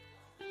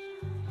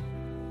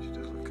 She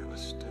does look kind of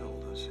still,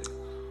 does she?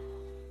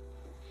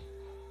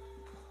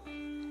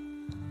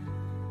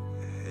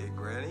 Hey,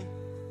 Granny?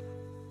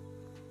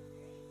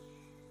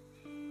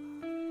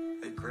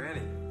 Hey,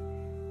 Granny?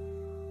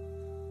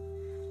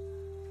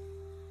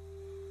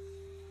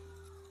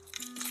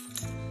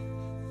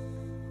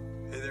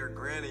 Hey there,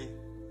 Granny.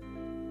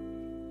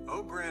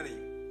 Oh, Granny.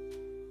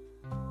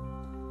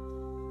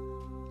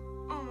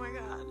 Oh my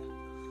God.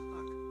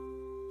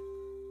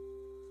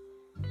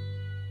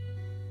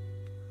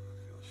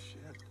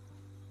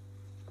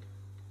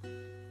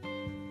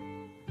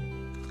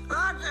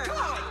 Roger! Come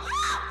on!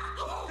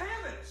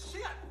 Damn it!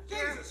 Shit!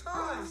 Jesus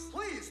Christ!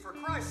 Please, for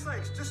Christ's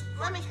sakes, just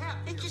Let me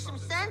get you some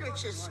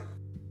sandwiches.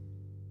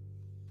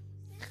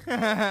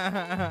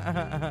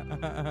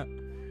 Are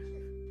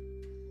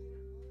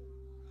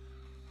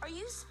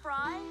you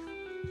spry?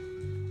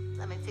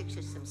 Let me fix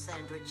you some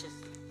sandwiches.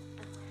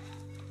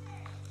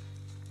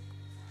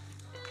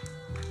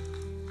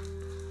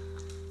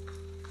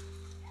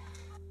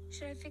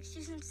 Should I fix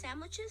you some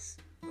sandwiches?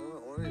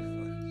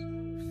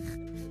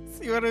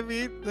 See what I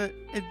mean?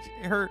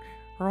 Her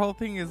whole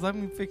thing is, let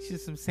me fix you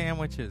some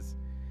sandwiches.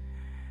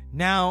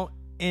 Now,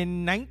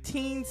 in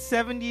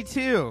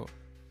 1972,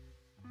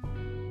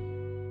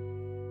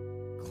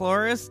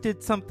 Cloris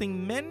did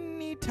something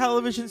many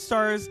television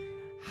stars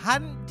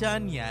hadn't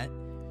done yet.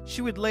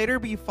 She would later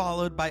be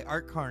followed by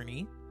Art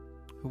Carney,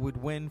 who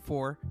would win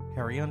for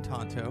Harry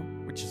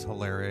Untonto, which is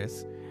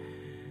hilarious.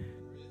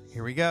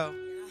 Here we go.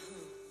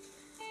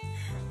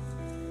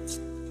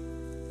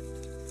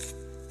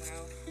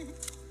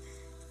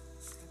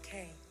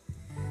 Okay.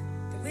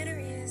 The winner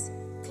is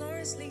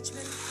Cloris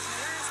Leachman.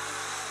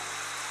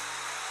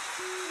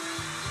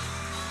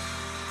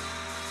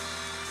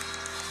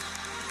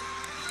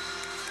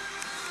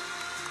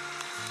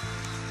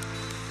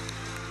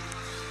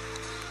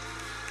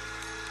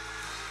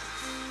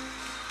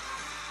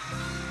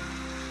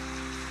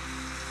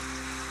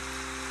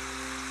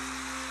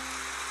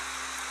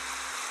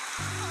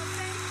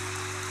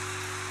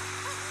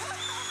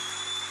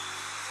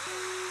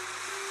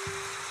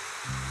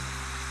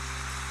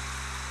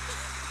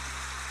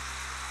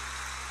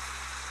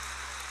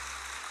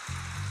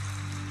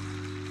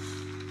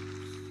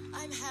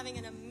 I'm having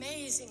an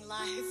amazing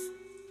life,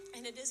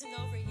 and it isn't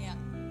over yet.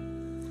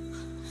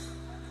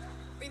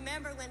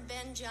 remember when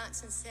Ben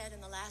Johnson said in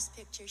the last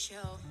picture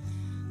show,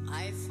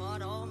 I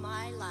fought all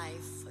my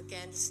life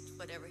against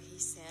whatever he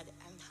said,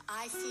 and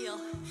I feel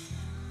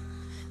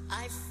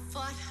I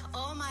fought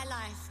all my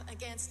life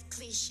against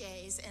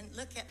cliches, and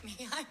look at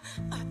me,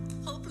 I'm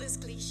a hopeless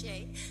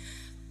cliche.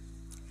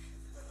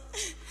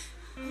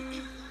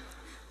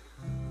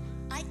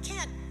 I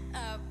can't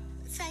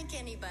thank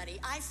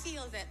anybody. I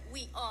feel that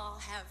we all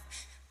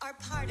are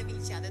part of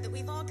each other, that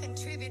we've all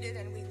contributed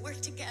and we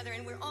work together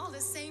and we're all the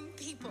same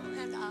people.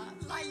 And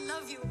I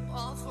love you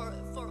all for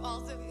all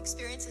the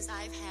experiences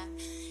I've had,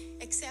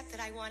 except that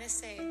I want to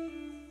say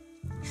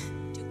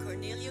to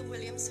Cornelia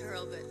Williams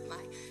Hurlbut,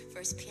 my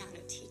first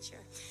piano teacher,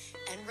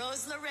 and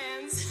Rose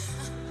Lorenz,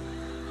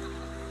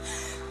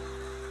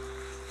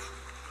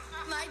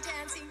 my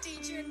dancing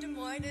teacher in Des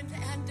Moines,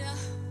 and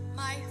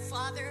my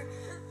father,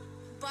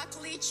 Buck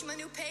Leachman,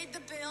 who paid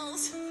the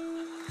bills.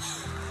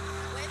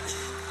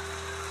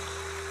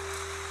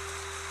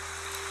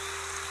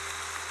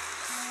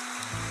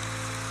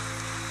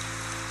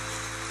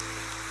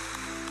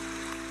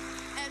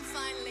 And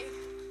finally,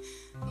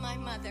 my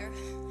mother,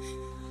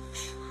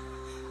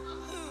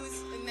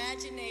 whose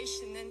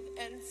imagination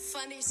and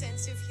funny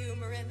sense of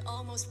humor and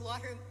almost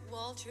Walter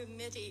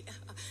Mitty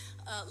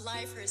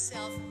life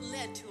herself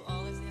led to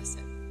all of this.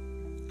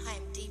 And I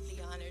am deeply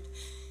honored.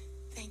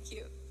 Thank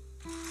you.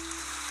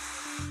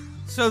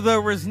 So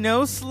there was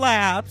no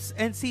slaps.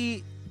 And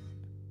see,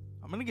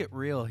 I'm going to get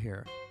real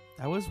here.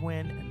 That was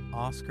when an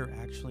Oscar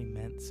actually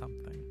meant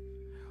something.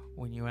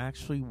 When you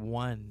actually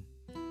won,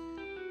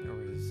 there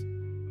was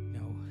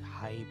no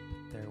hype.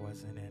 There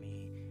wasn't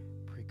any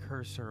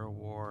precursor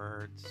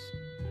awards.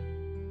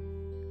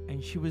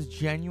 And she was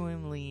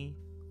genuinely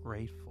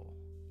grateful.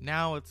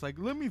 Now it's like,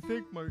 let me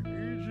thank my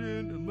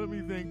agent and let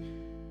me thank...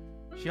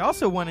 She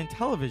also won in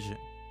television.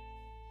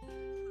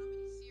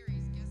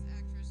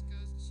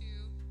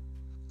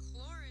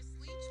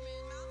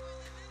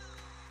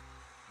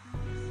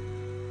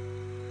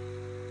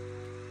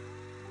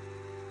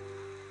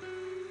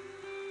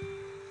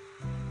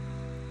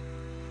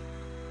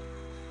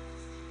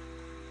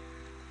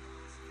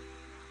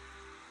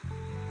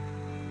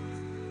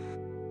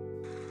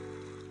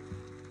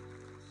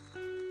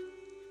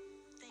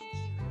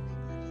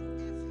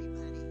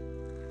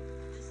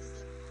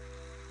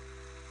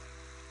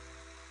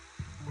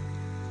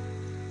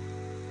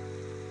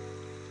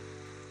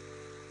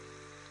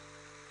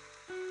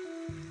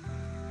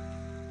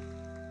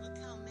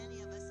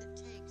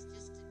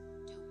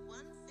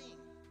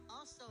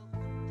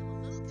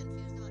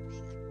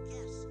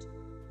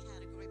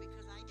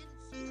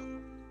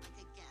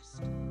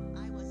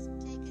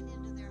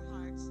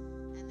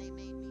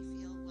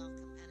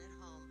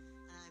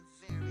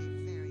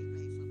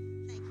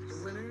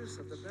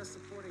 Of the Best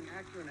Supporting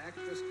Actor and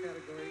Actress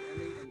category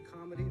Emmy in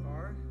comedy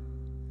are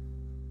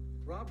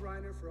Rob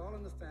Reiner for All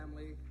in the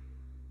Family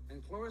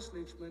and Cloris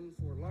Leachman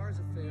for Lars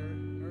Affair,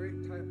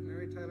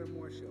 Mary Tyler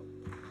Moore Show.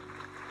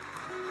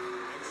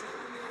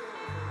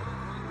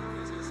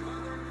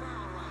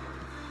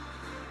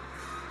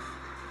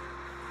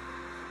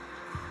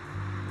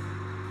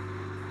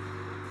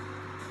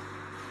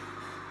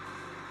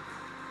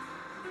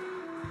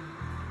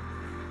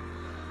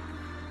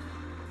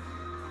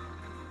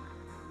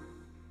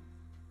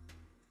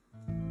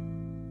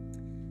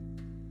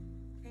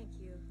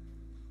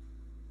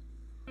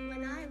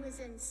 When I was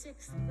in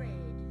 6th grade,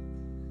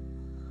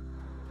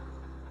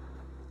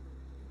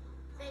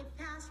 they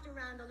passed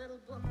around a little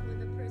book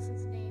with a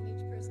person's name,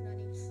 each person on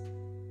each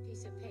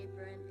piece of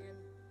paper, and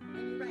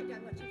you write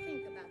down what you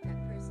think about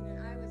that person. And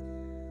I was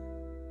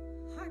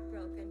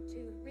heartbroken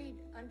to read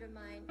under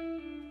mine,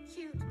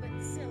 cute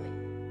but silly.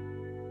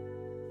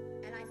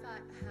 And I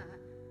thought,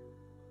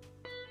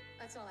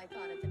 that's all I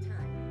thought at the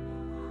time.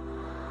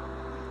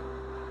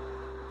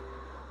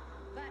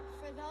 But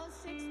for those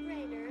 6th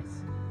graders,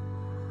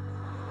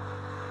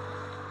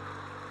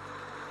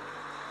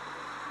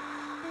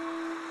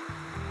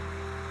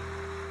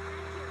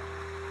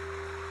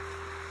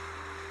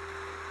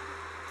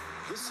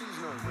 This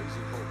season on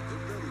Raising Hope,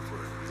 they're ready for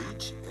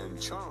Leach and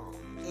Chong.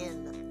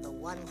 In the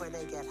one where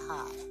they get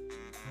high.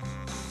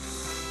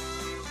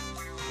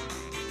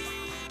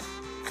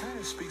 Kind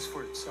of speaks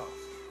for itself.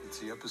 It's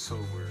the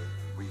episode where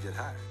we get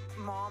high.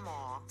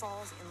 Mama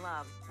falls in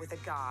love with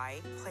a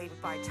guy played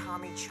by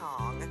Tommy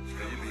Chong. Are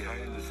you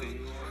behind the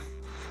scenes?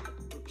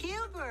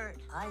 Hubert!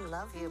 I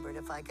love Hubert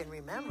if I can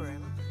remember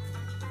him.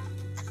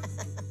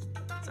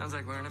 Sounds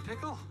like we're in a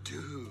pickle.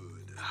 Dude,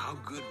 how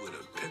good would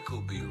a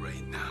pickle be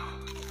right now?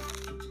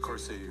 Of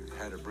course, they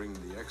had to bring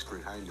the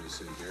expert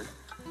highness in here.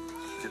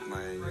 Get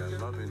my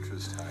love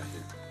interest high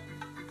here.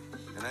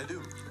 And I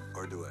do.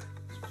 Or do I?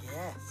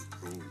 Yes.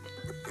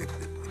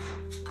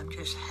 I'm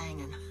just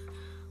hanging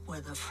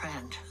with a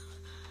friend.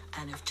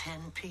 And if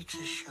 10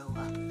 pizzas show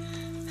up,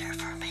 they're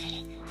for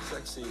me.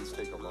 Sex scenes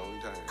take a long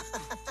time.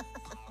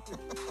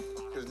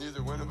 Because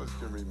neither one of us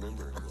can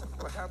remember.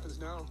 What happens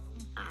now?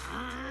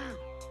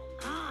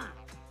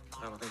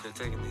 I don't think they're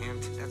taking the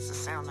hint. That's the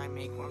sound I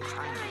make when I'm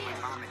trying to get my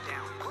vomit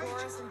down.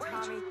 Cloris and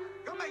Tommy,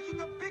 You're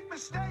making a big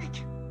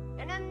mistake.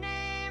 and then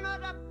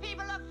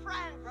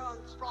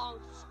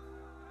France.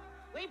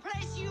 We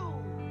place you,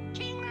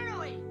 King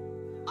Louis,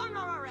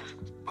 under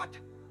arrest. But,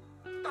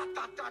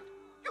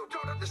 you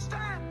don't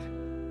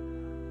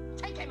understand.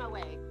 Take him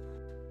away.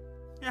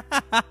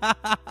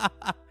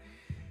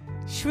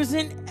 She was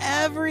in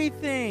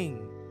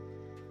everything.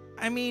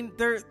 I mean,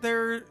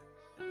 they're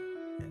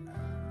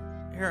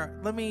here.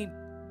 Let me.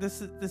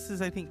 This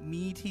is. I think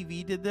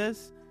MeTV did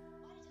this.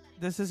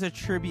 This is a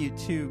tribute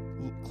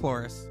to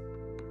Cloris.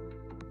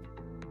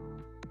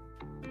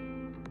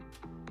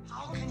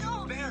 How can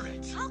you bear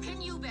it? How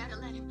can you bear to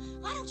let him?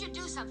 Why don't you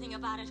do something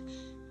about it?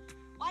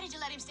 Why did you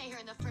let him stay here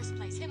in the first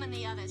place? Him and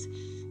the others.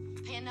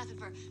 Paying nothing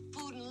for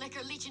food and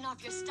liquor, leeching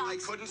off your stocks. I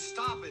couldn't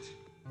stop it.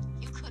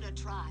 You could have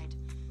tried.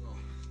 Oh,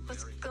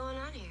 What's going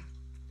on here?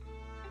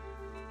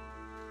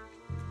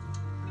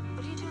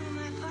 What are you doing in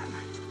my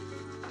apartment?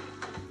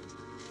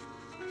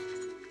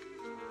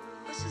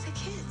 What's with the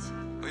kids?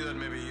 We thought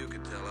maybe you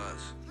could tell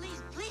us.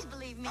 Please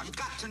believe me. I've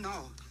got to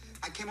know.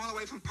 I came all the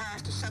way from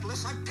Paris to settle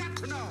this. I've got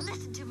to know.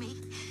 Listen to me.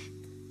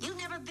 You've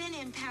never been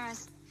in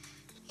Paris.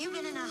 You've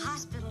been in a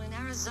hospital in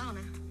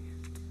Arizona.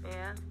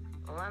 Yeah?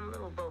 Well, I'm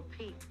little Bo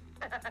Peep.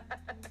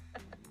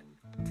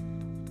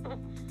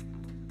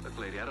 Look,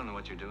 lady, I don't know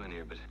what you're doing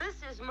here, but... This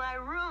is my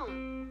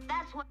room.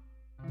 That's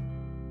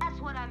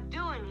what I'm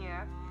doing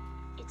here.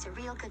 It's a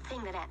real good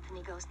thing that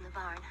Anthony goes in the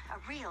barn. A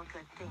real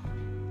good thing.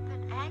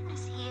 But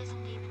Agnes, he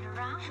isn't even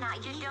around. Now,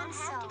 you don't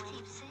have to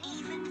keep saying.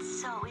 Even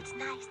so, it's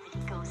nice that he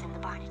goes in the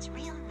barn. It's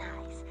real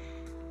nice.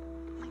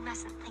 We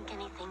mustn't think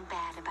anything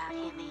bad about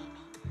him, Amy.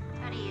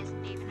 But he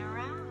isn't even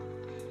around.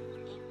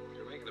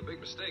 You're making a big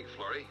mistake,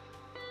 Florrie.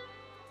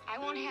 I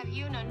won't have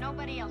you nor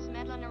nobody else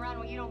meddling around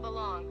where you don't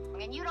belong.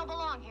 And you don't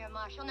belong here,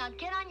 Marshall. Now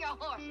get on your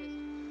horses.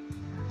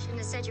 Shouldn't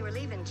have said you were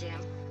leaving,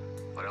 Jim.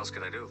 What else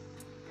could I do?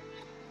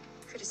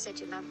 Could have said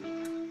you loved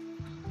me.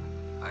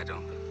 I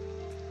don't.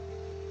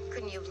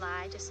 Couldn't you have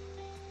lied just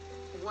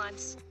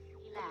once?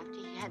 He laughed.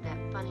 He had that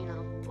funny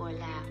little boy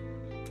laugh.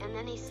 And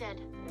then he said,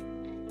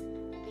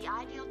 the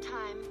ideal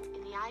time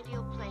in the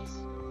ideal place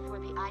for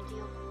the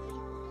ideal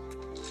people.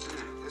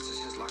 This is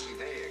his lucky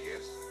day, I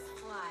guess.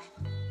 Why?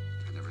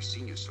 I've never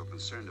seen you so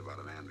concerned about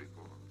a man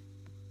before.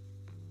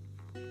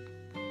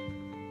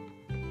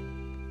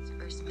 It's the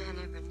first man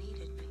ever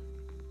needed me.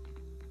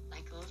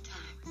 Like old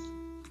times.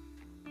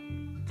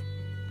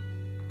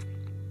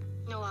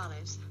 No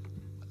olives.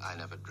 I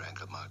never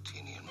drank a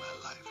martini in my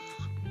life.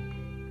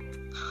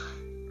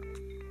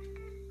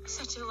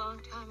 Such a long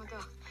time ago.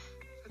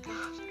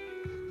 Forgot.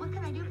 What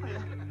can I do for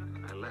you?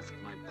 I left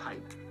my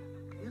pipe.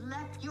 You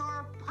left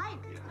your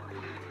pipe.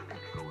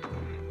 Go with me.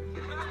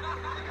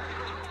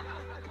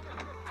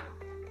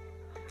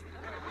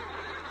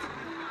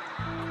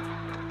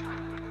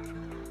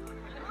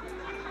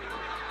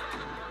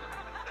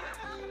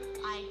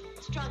 I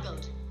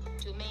struggled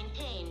to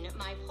maintain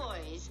my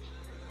poise,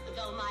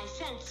 though my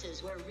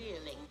senses were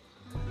reeling.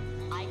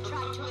 I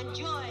tried to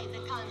enjoy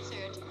the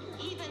concert,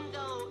 even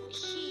though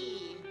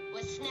she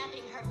was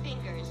snapping her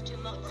fingers to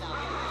Mozart.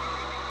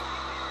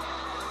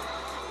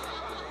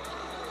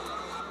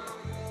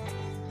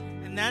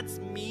 And that's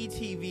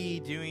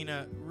MeTV doing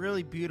a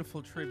really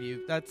beautiful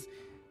tribute. That's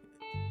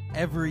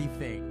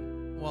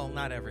everything. Well,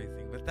 not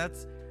everything, but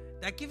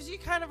that gives you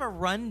kind of a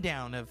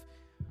rundown of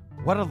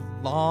what a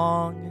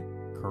long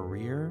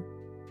career,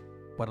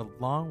 what a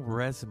long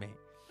resume.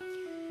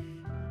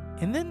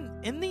 And then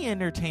in the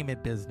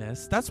entertainment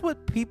business, that's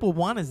what people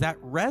want, is that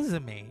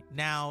resume.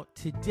 Now,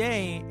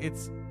 today,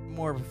 it's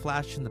more of a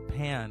flash in the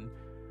pan.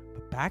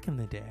 But back in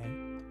the day,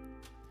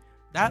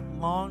 that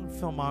long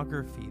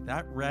filmography,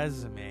 that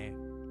resume,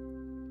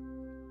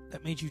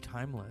 that made you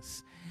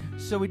timeless.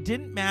 So it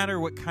didn't matter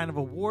what kind of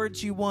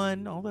awards you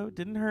won, although it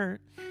didn't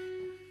hurt,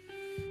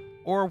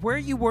 or where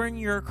you were in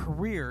your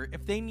career.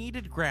 If they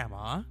needed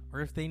grandma,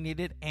 or if they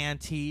needed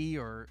auntie,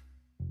 or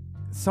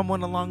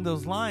someone along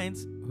those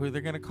lines, who are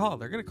they going to call?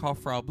 They're going to call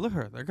Frau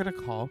Blücher. They're going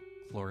to call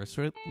Cloris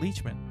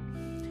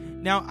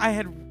Leachman. Now, I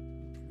had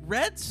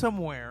read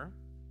somewhere,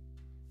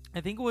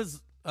 I think it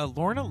was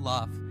Lorna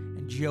Luft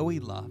and Joey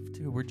Luft,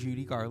 who were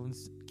Judy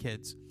Garland's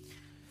kids.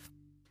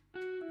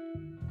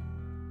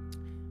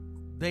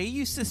 They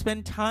used to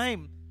spend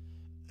time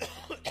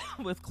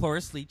with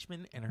Cloris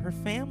Leachman and her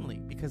family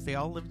because they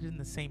all lived in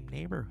the same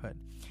neighborhood.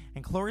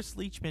 And Cloris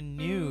Leachman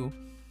knew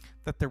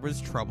that there was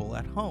trouble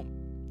at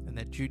home and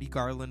that Judy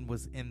Garland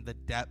was in the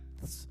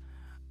depths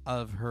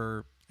of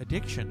her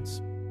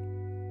addictions.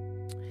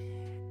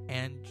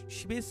 And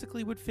she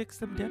basically would fix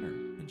them dinner,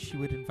 and she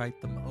would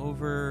invite them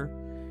over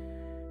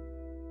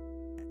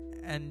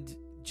and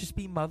just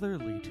be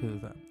motherly to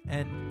them.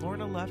 And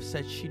Lorna Luft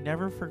said she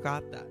never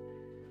forgot that,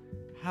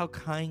 how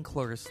kind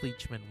Cloris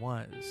Leachman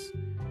was,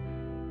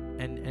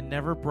 and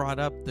never brought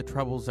up the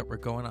troubles that were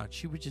going on.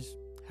 She would just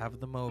have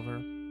them over,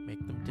 make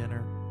them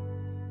dinner.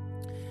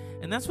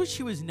 And that's what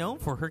she was known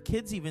for. Her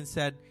kids even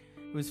said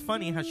it was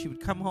funny how she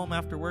would come home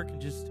after work and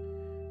just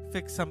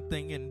fix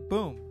something, and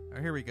boom, oh,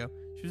 here we go.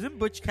 She was in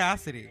Butch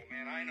Cassidy.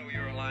 Man, I know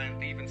you're a lying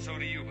thief, and so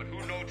do you, but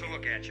who knows to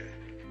look at you?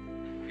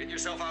 Get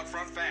yourself out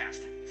front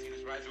fast. See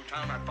this ride through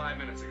town about 5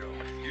 minutes ago.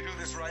 You do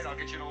this right, I'll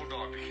get you an old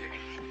dog to kick.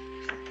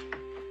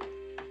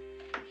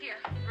 Here,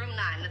 room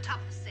 9, the top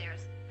of the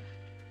stairs.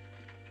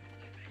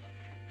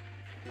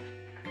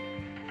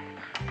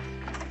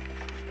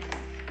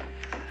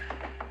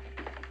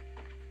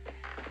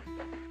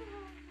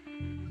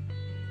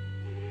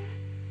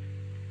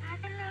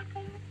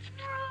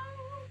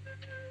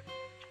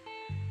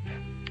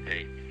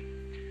 Hey,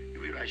 you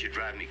realize you're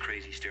driving me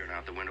crazy staring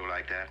out the window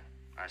like that?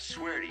 I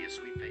swear to you,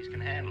 Sweetface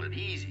can handle it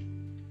easy.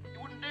 He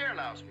wouldn't dare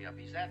louse me up.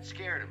 He's that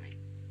scared of me.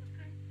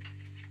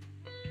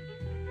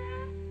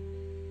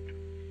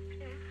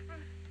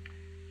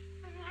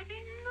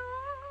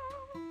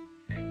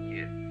 Hey,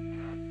 kid.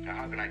 Now,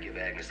 how can I give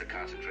Agnes the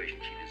concentration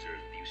she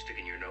deserves with you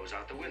sticking your nose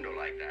out the window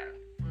like that?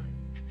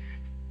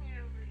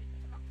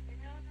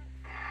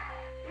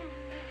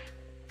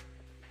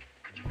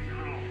 Could you be a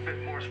little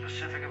bit more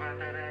specific about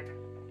that, Agnes?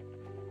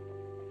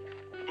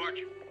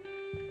 Butch.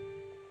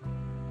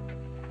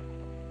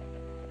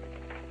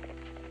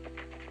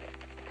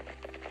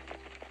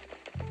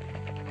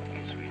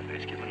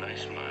 Sweetface, give a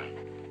nice smile.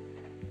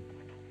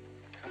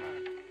 Come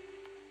on.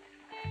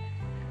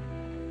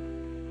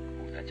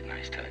 Oh, that's a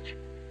nice touch.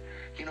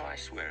 You know, I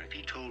swear, if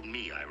he told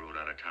me I rode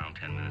out of town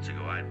 10 minutes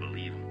ago, I'd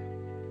believe him.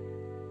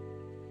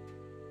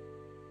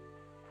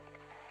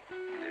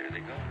 There they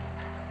go.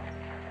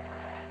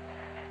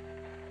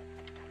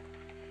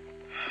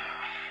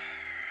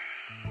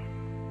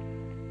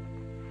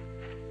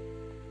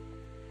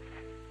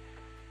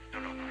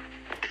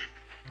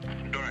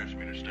 Don't ask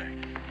me to stay.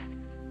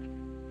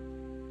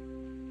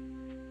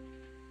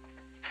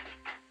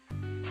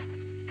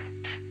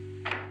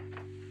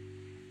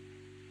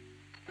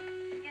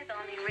 You're the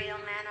only real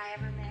man I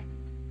ever met.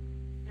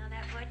 Know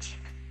that, Butch?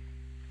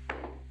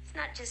 It's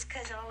not just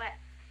 'cause of all that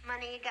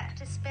money you got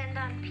to spend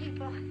on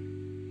people.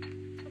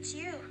 It's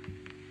you.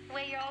 The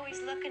way you're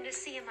always looking to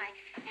see am I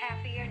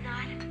happy or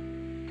not.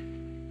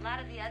 A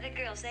lot of the other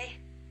girls, they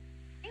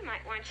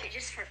might want you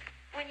just for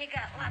when you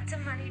got lots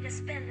of money to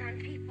spend on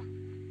people.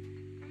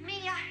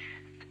 Me, I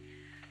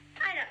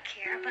don't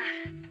care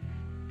about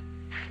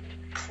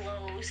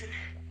clothes and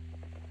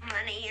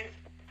money and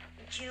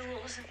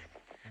jewels and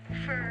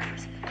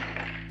furs and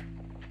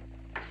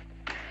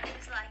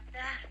things like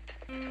that.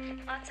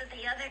 Lots of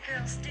the other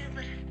girls do,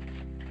 but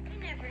I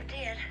never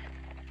did.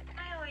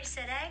 I always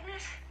said,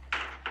 Agnes.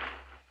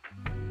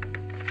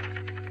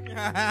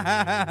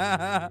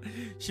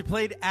 She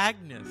played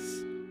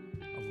Agnes,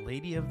 a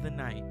lady of the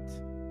night,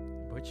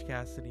 Butch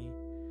Cassidy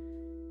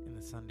and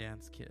the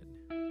Sundance Kid.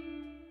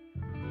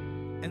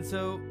 And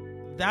so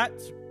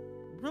that's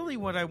really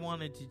what I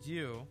wanted to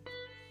do,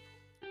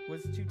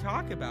 was to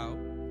talk about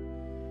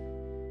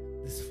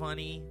this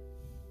funny,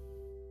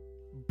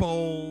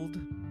 bold,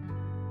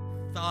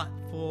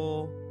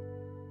 thoughtful,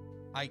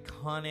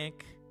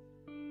 iconic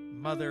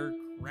mother,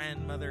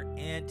 grandmother,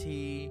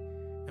 auntie.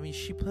 I mean,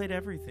 she played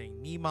everything.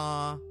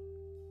 Meemaw.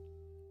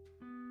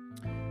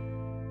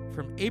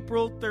 From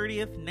April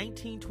 30th,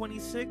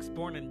 1926,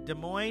 born in Des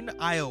Moines,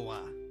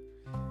 Iowa.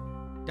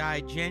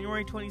 Died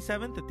January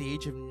 27th at the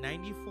age of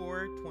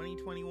 94,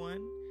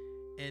 2021,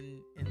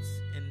 in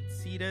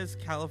Encinitas,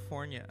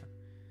 California.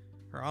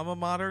 Her alma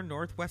mater,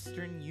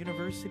 Northwestern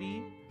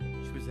University.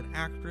 She was an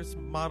actress,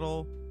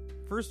 model.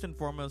 First and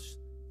foremost,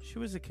 she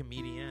was a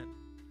comedian.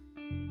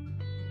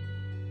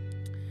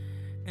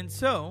 And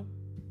so,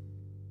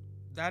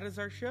 that is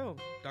our show,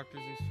 Dr.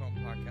 Zeus Film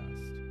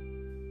Podcast.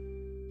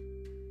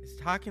 It's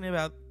talking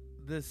about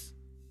this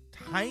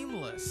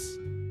timeless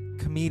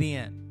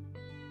comedian.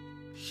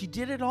 She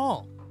did it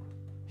all.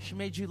 She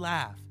made you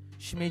laugh.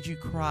 She made you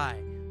cry.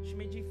 She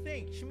made you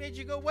think. She made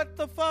you go, what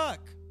the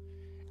fuck?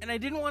 And I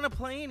didn't want to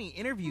play any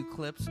interview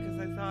clips because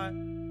I thought,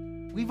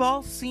 we've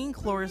all seen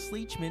Cloris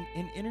Leachman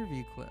in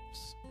interview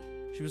clips.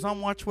 She was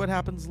on Watch What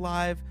Happens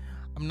Live.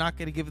 I'm not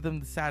going to give them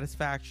the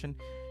satisfaction.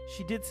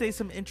 She did say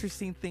some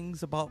interesting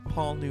things about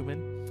Paul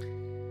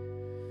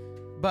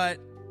Newman. But,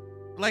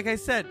 like I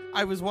said,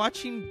 I was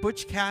watching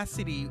Butch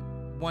Cassidy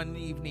one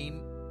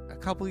evening a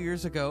couple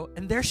years ago,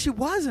 and there she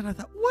was, and I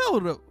thought,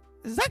 whoa,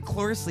 is that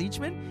Cloris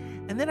Leachman?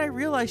 And then I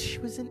realized she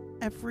was in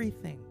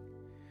everything.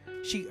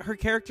 Her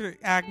character,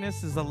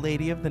 Agnes, is a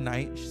lady of the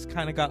night. She's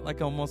kind of got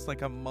like almost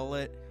like a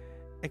mullet,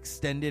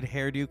 extended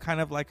hairdo, kind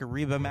of like a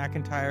Reba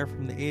McEntire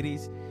from the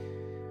 80s.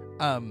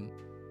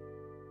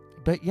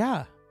 But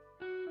yeah.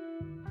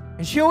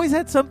 And she always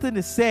had something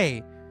to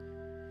say.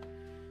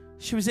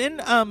 She was in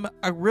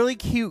a really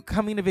cute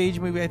coming-of-age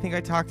movie I think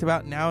I talked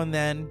about Now and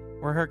Then,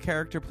 where her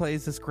character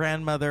plays this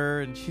grandmother,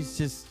 and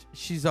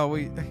she's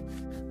always...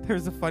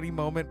 There's a funny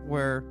moment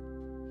where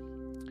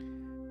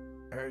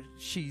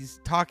she's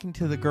talking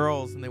to the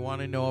girls, and they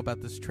want to know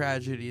about this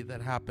tragedy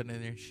that happened,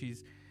 and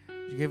she's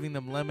giving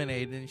them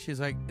lemonade, and she's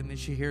like... And then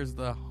she hears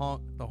the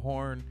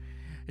horn.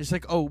 It's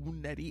like, oh,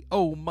 Nettie,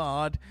 oh,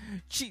 Maud.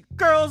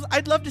 Girls,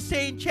 I'd love to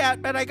stay and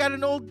chat, but I got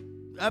an old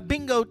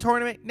bingo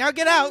tournament. Now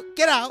get out,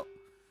 get out.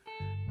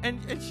 And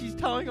she's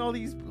telling all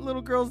these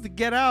little girls to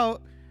get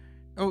out,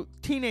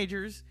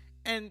 teenagers,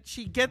 And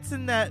she gets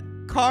in that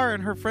car,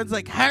 and her friend's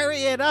like,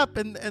 hurry it up,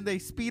 and they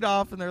speed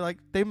off, and they're like,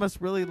 they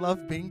must really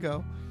love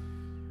bingo.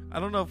 I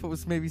don't know if it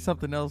was maybe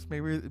something else.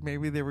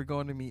 Maybe they were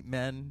going to meet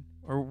men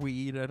or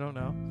weed. I don't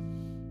know.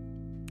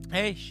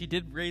 Hey, she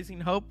did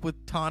Raising Hope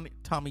with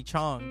Tommy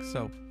Chong,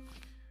 so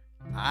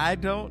I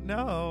don't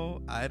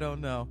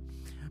know.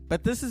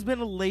 But this has been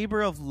a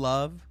labor of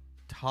love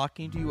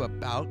talking to you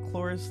about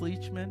Cloris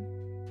Leachman.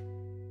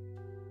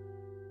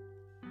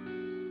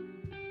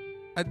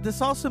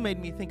 This also made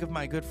me think of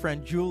my good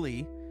friend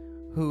Julie,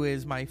 who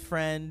is my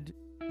friend,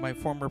 my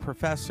former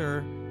professor.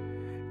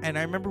 And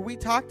I remember we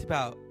talked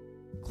about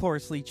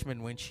Cloris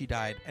Leachman when she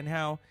died and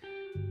how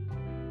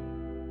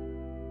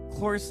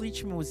Cloris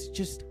Leachman was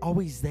just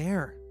always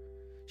there.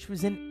 She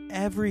was in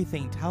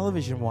everything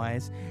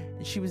television-wise,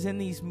 and she was in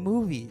these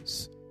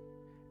movies.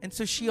 And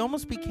so she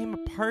almost became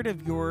a part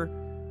of your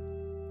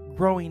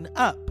growing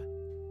up.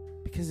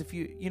 Because if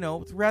you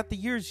throughout the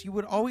years, you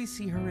would always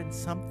see her in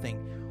something.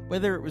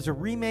 Whether it was a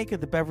remake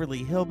of the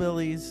Beverly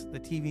Hillbillies, the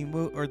TV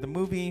or the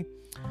movie,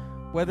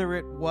 whether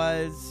it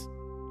was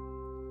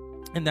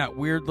in that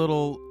weird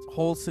little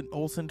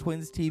Olsen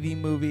Twins TV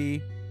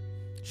movie,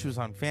 she was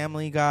on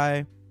Family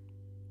Guy.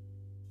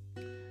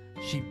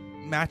 She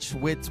matched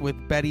wits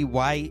with Betty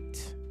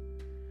White.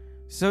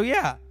 So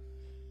yeah,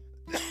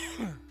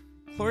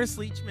 Cloris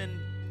Leachman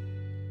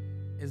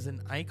is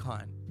an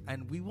icon,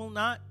 and we will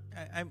not.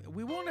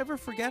 We won't ever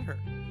forget her.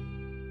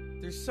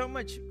 There's so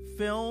much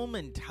film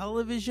and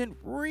television,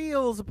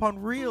 reels upon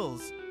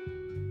reels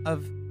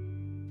of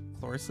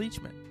Cloris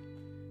Leachman.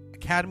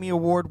 Academy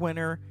Award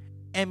winner,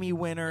 Emmy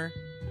winner,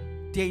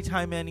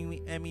 Daytime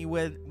Emmy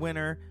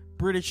winner,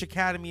 British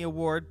Academy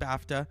Award,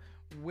 BAFTA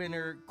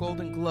winner,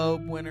 Golden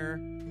Globe winner.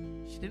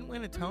 She didn't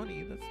win a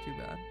Tony. That's too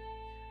bad.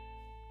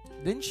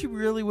 Then she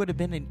really would have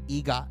been an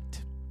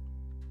EGOT.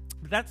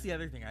 But that's the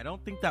other thing. I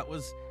don't think that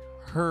was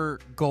her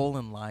goal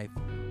in life,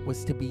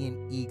 was to be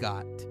an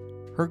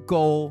EGOT. Her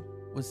goal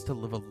was to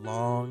live a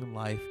long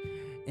life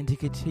and to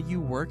continue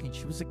working.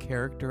 She was a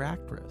character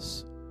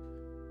actress.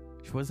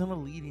 She wasn't a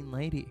leading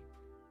lady.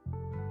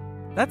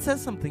 That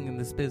says something in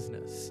this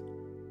business.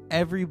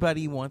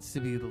 Everybody wants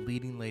to be the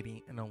leading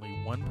lady, and only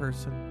one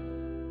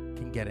person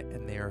can get it,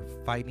 and they are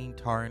fighting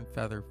tar and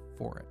feather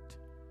for it.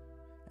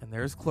 And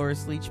there's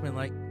Cloris Leachman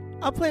like,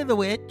 I'll play the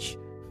witch.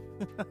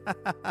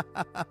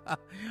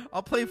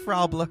 I'll play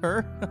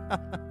Frobler.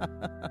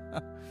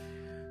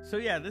 So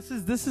yeah, this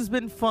has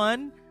been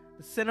fun.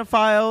 The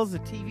cinephiles, the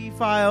TV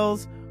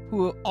files,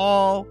 who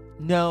all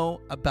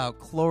know about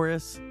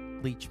Cloris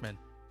Leachman.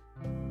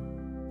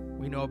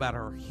 We know about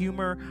her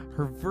humor,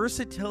 her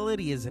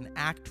versatility as an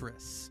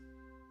actress.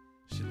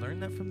 She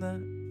learned that from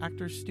the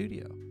Actors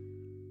Studio.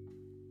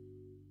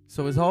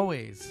 So as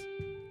always,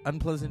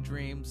 Unpleasant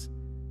Dreams,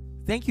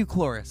 thank you,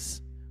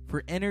 Cloris,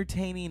 for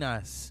entertaining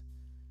us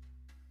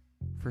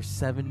for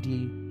 70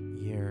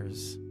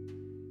 years.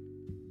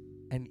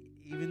 And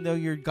even though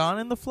you're gone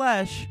in the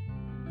flesh,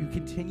 you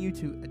continue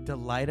to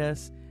delight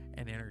us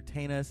and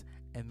entertain us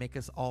and make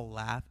us all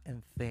laugh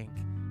and think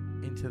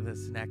into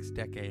this next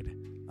decade.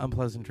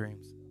 Unpleasant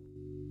Dreams.